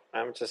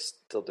 I'm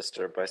just still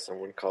disturbed by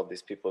someone called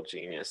these people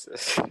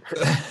geniuses.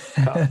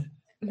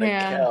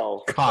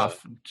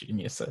 Cough,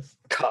 geniuses.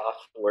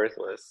 Cough,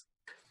 worthless.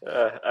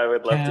 I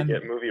would love to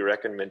get movie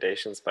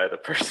recommendations by the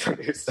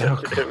person who said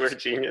they were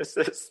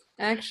geniuses.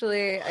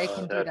 Actually, I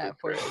can do that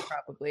for you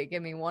probably.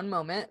 Give me one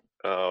moment.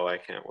 Oh, I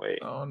can't wait.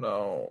 Oh,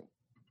 no.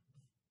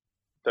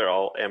 They're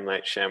all M.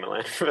 Night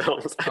Shyamalan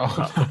films.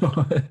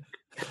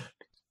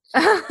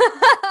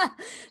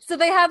 So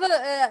they have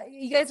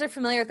you guys are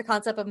familiar with the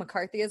concept of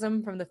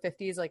McCarthyism from the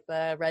 50s, like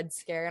the Red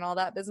Scare and all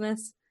that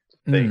business?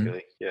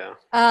 Vaguely, yeah.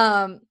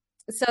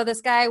 So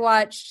this guy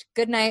watched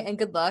Good Night and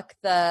Good Luck,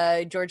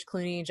 the George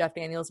Clooney, Jeff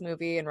Daniels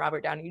movie, and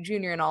Robert Downey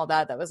Jr. and all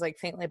that. That was like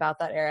faintly about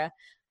that era.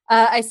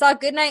 I saw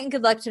Good Night and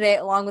Good Luck today,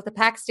 along with the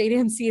packed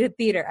stadium seated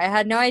theater. I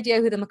had no idea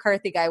who the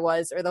McCarthy guy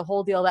was or the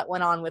whole deal that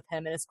went on with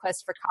him in his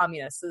quest for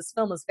communists. So this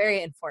film was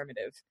very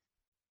informative.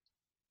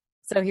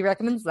 So he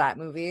recommends that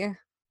movie.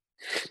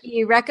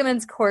 He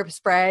recommends Corpse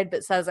Bride,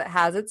 but says it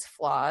has its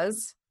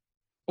flaws.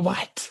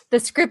 What? The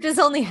script is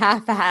only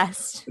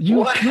half-assed.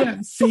 You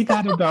can't say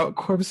that about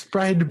Corpse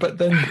Bride, but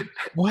then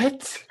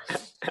what?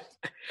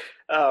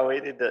 Oh,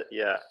 we need to,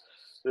 yeah.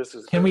 This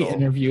is. Can we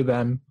interview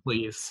them,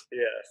 please?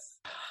 Yes.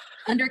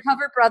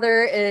 Undercover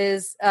Brother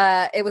is,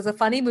 it was a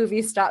funny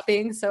movie. Stop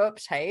being so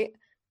uptight.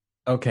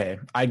 Okay,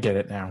 I get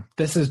it now.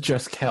 This is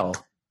just Kel.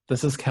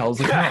 This is Kel's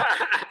account.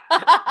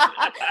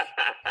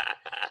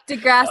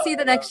 Degrassi,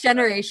 The Next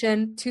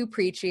Generation, too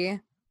preachy.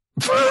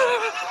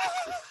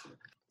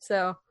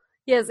 So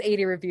he has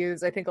 80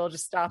 reviews. I think I'll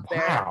just stop there.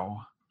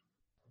 Wow.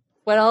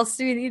 What else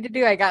do we need to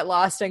do? I got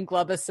lost in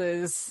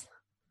Glubus's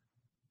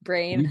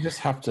brain. You just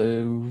have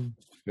to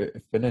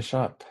finish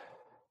up.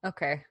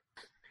 Okay.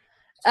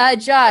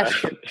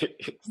 Josh,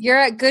 you're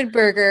at Good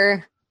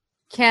Burger.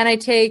 Can I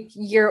take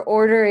your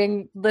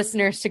ordering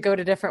listeners to go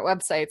to different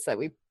websites that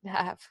we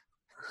have?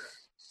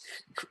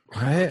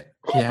 What?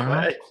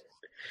 Yeah.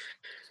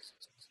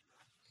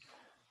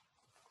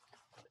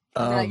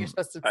 No, you're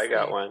supposed to. I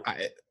got one.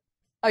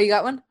 Oh, you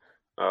got one?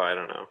 Oh, I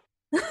don't know.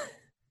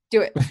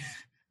 Do it.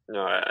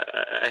 No,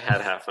 I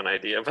had half an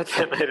idea, but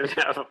then I didn't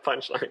have a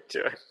punchline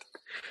to it.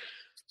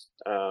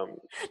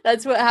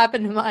 That's what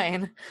happened to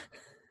mine.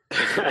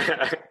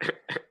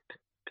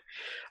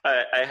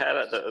 I had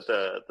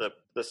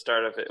the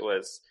start of it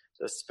was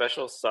the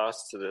special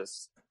sauce to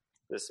this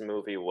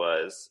movie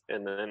was,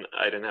 and then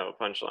I didn't have a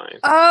punchline.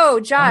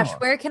 Oh, Josh,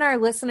 where can our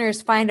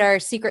listeners find our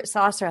secret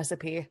sauce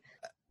recipe?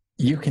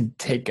 You can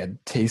take a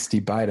tasty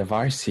bite of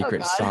our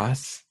secret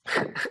sauce.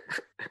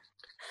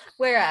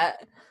 Where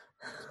at?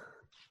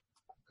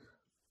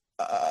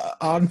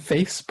 On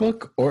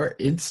Facebook or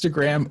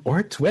Instagram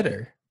or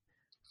Twitter.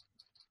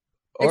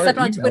 Except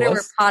on Twitter,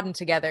 we're podding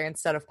together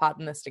instead of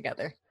podding this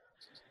together.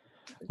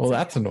 Well,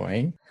 that's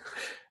annoying.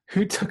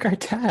 Who took our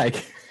tag?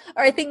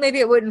 Or I think maybe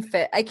it wouldn't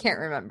fit. I can't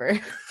remember.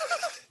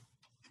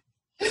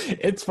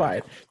 It's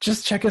fine.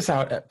 Just check us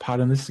out at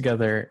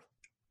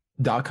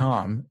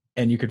poddingthistogether.com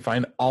and you can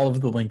find all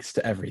of the links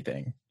to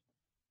everything.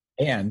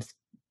 And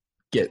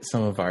get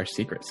some of our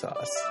secret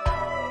sauce,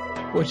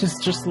 which is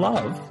just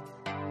love.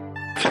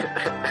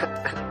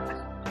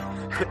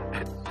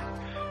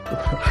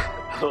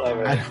 Love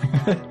it.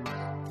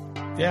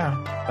 Yeah,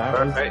 that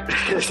was right.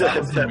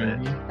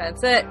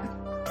 That's it.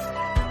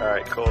 All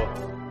right, cool.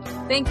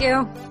 Thank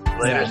you.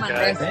 Later,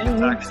 guys.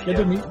 Thanks. Good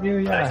to meet you.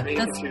 Yeah. Nice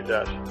meeting you too,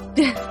 Josh.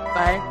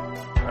 Bye.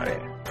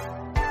 Bye.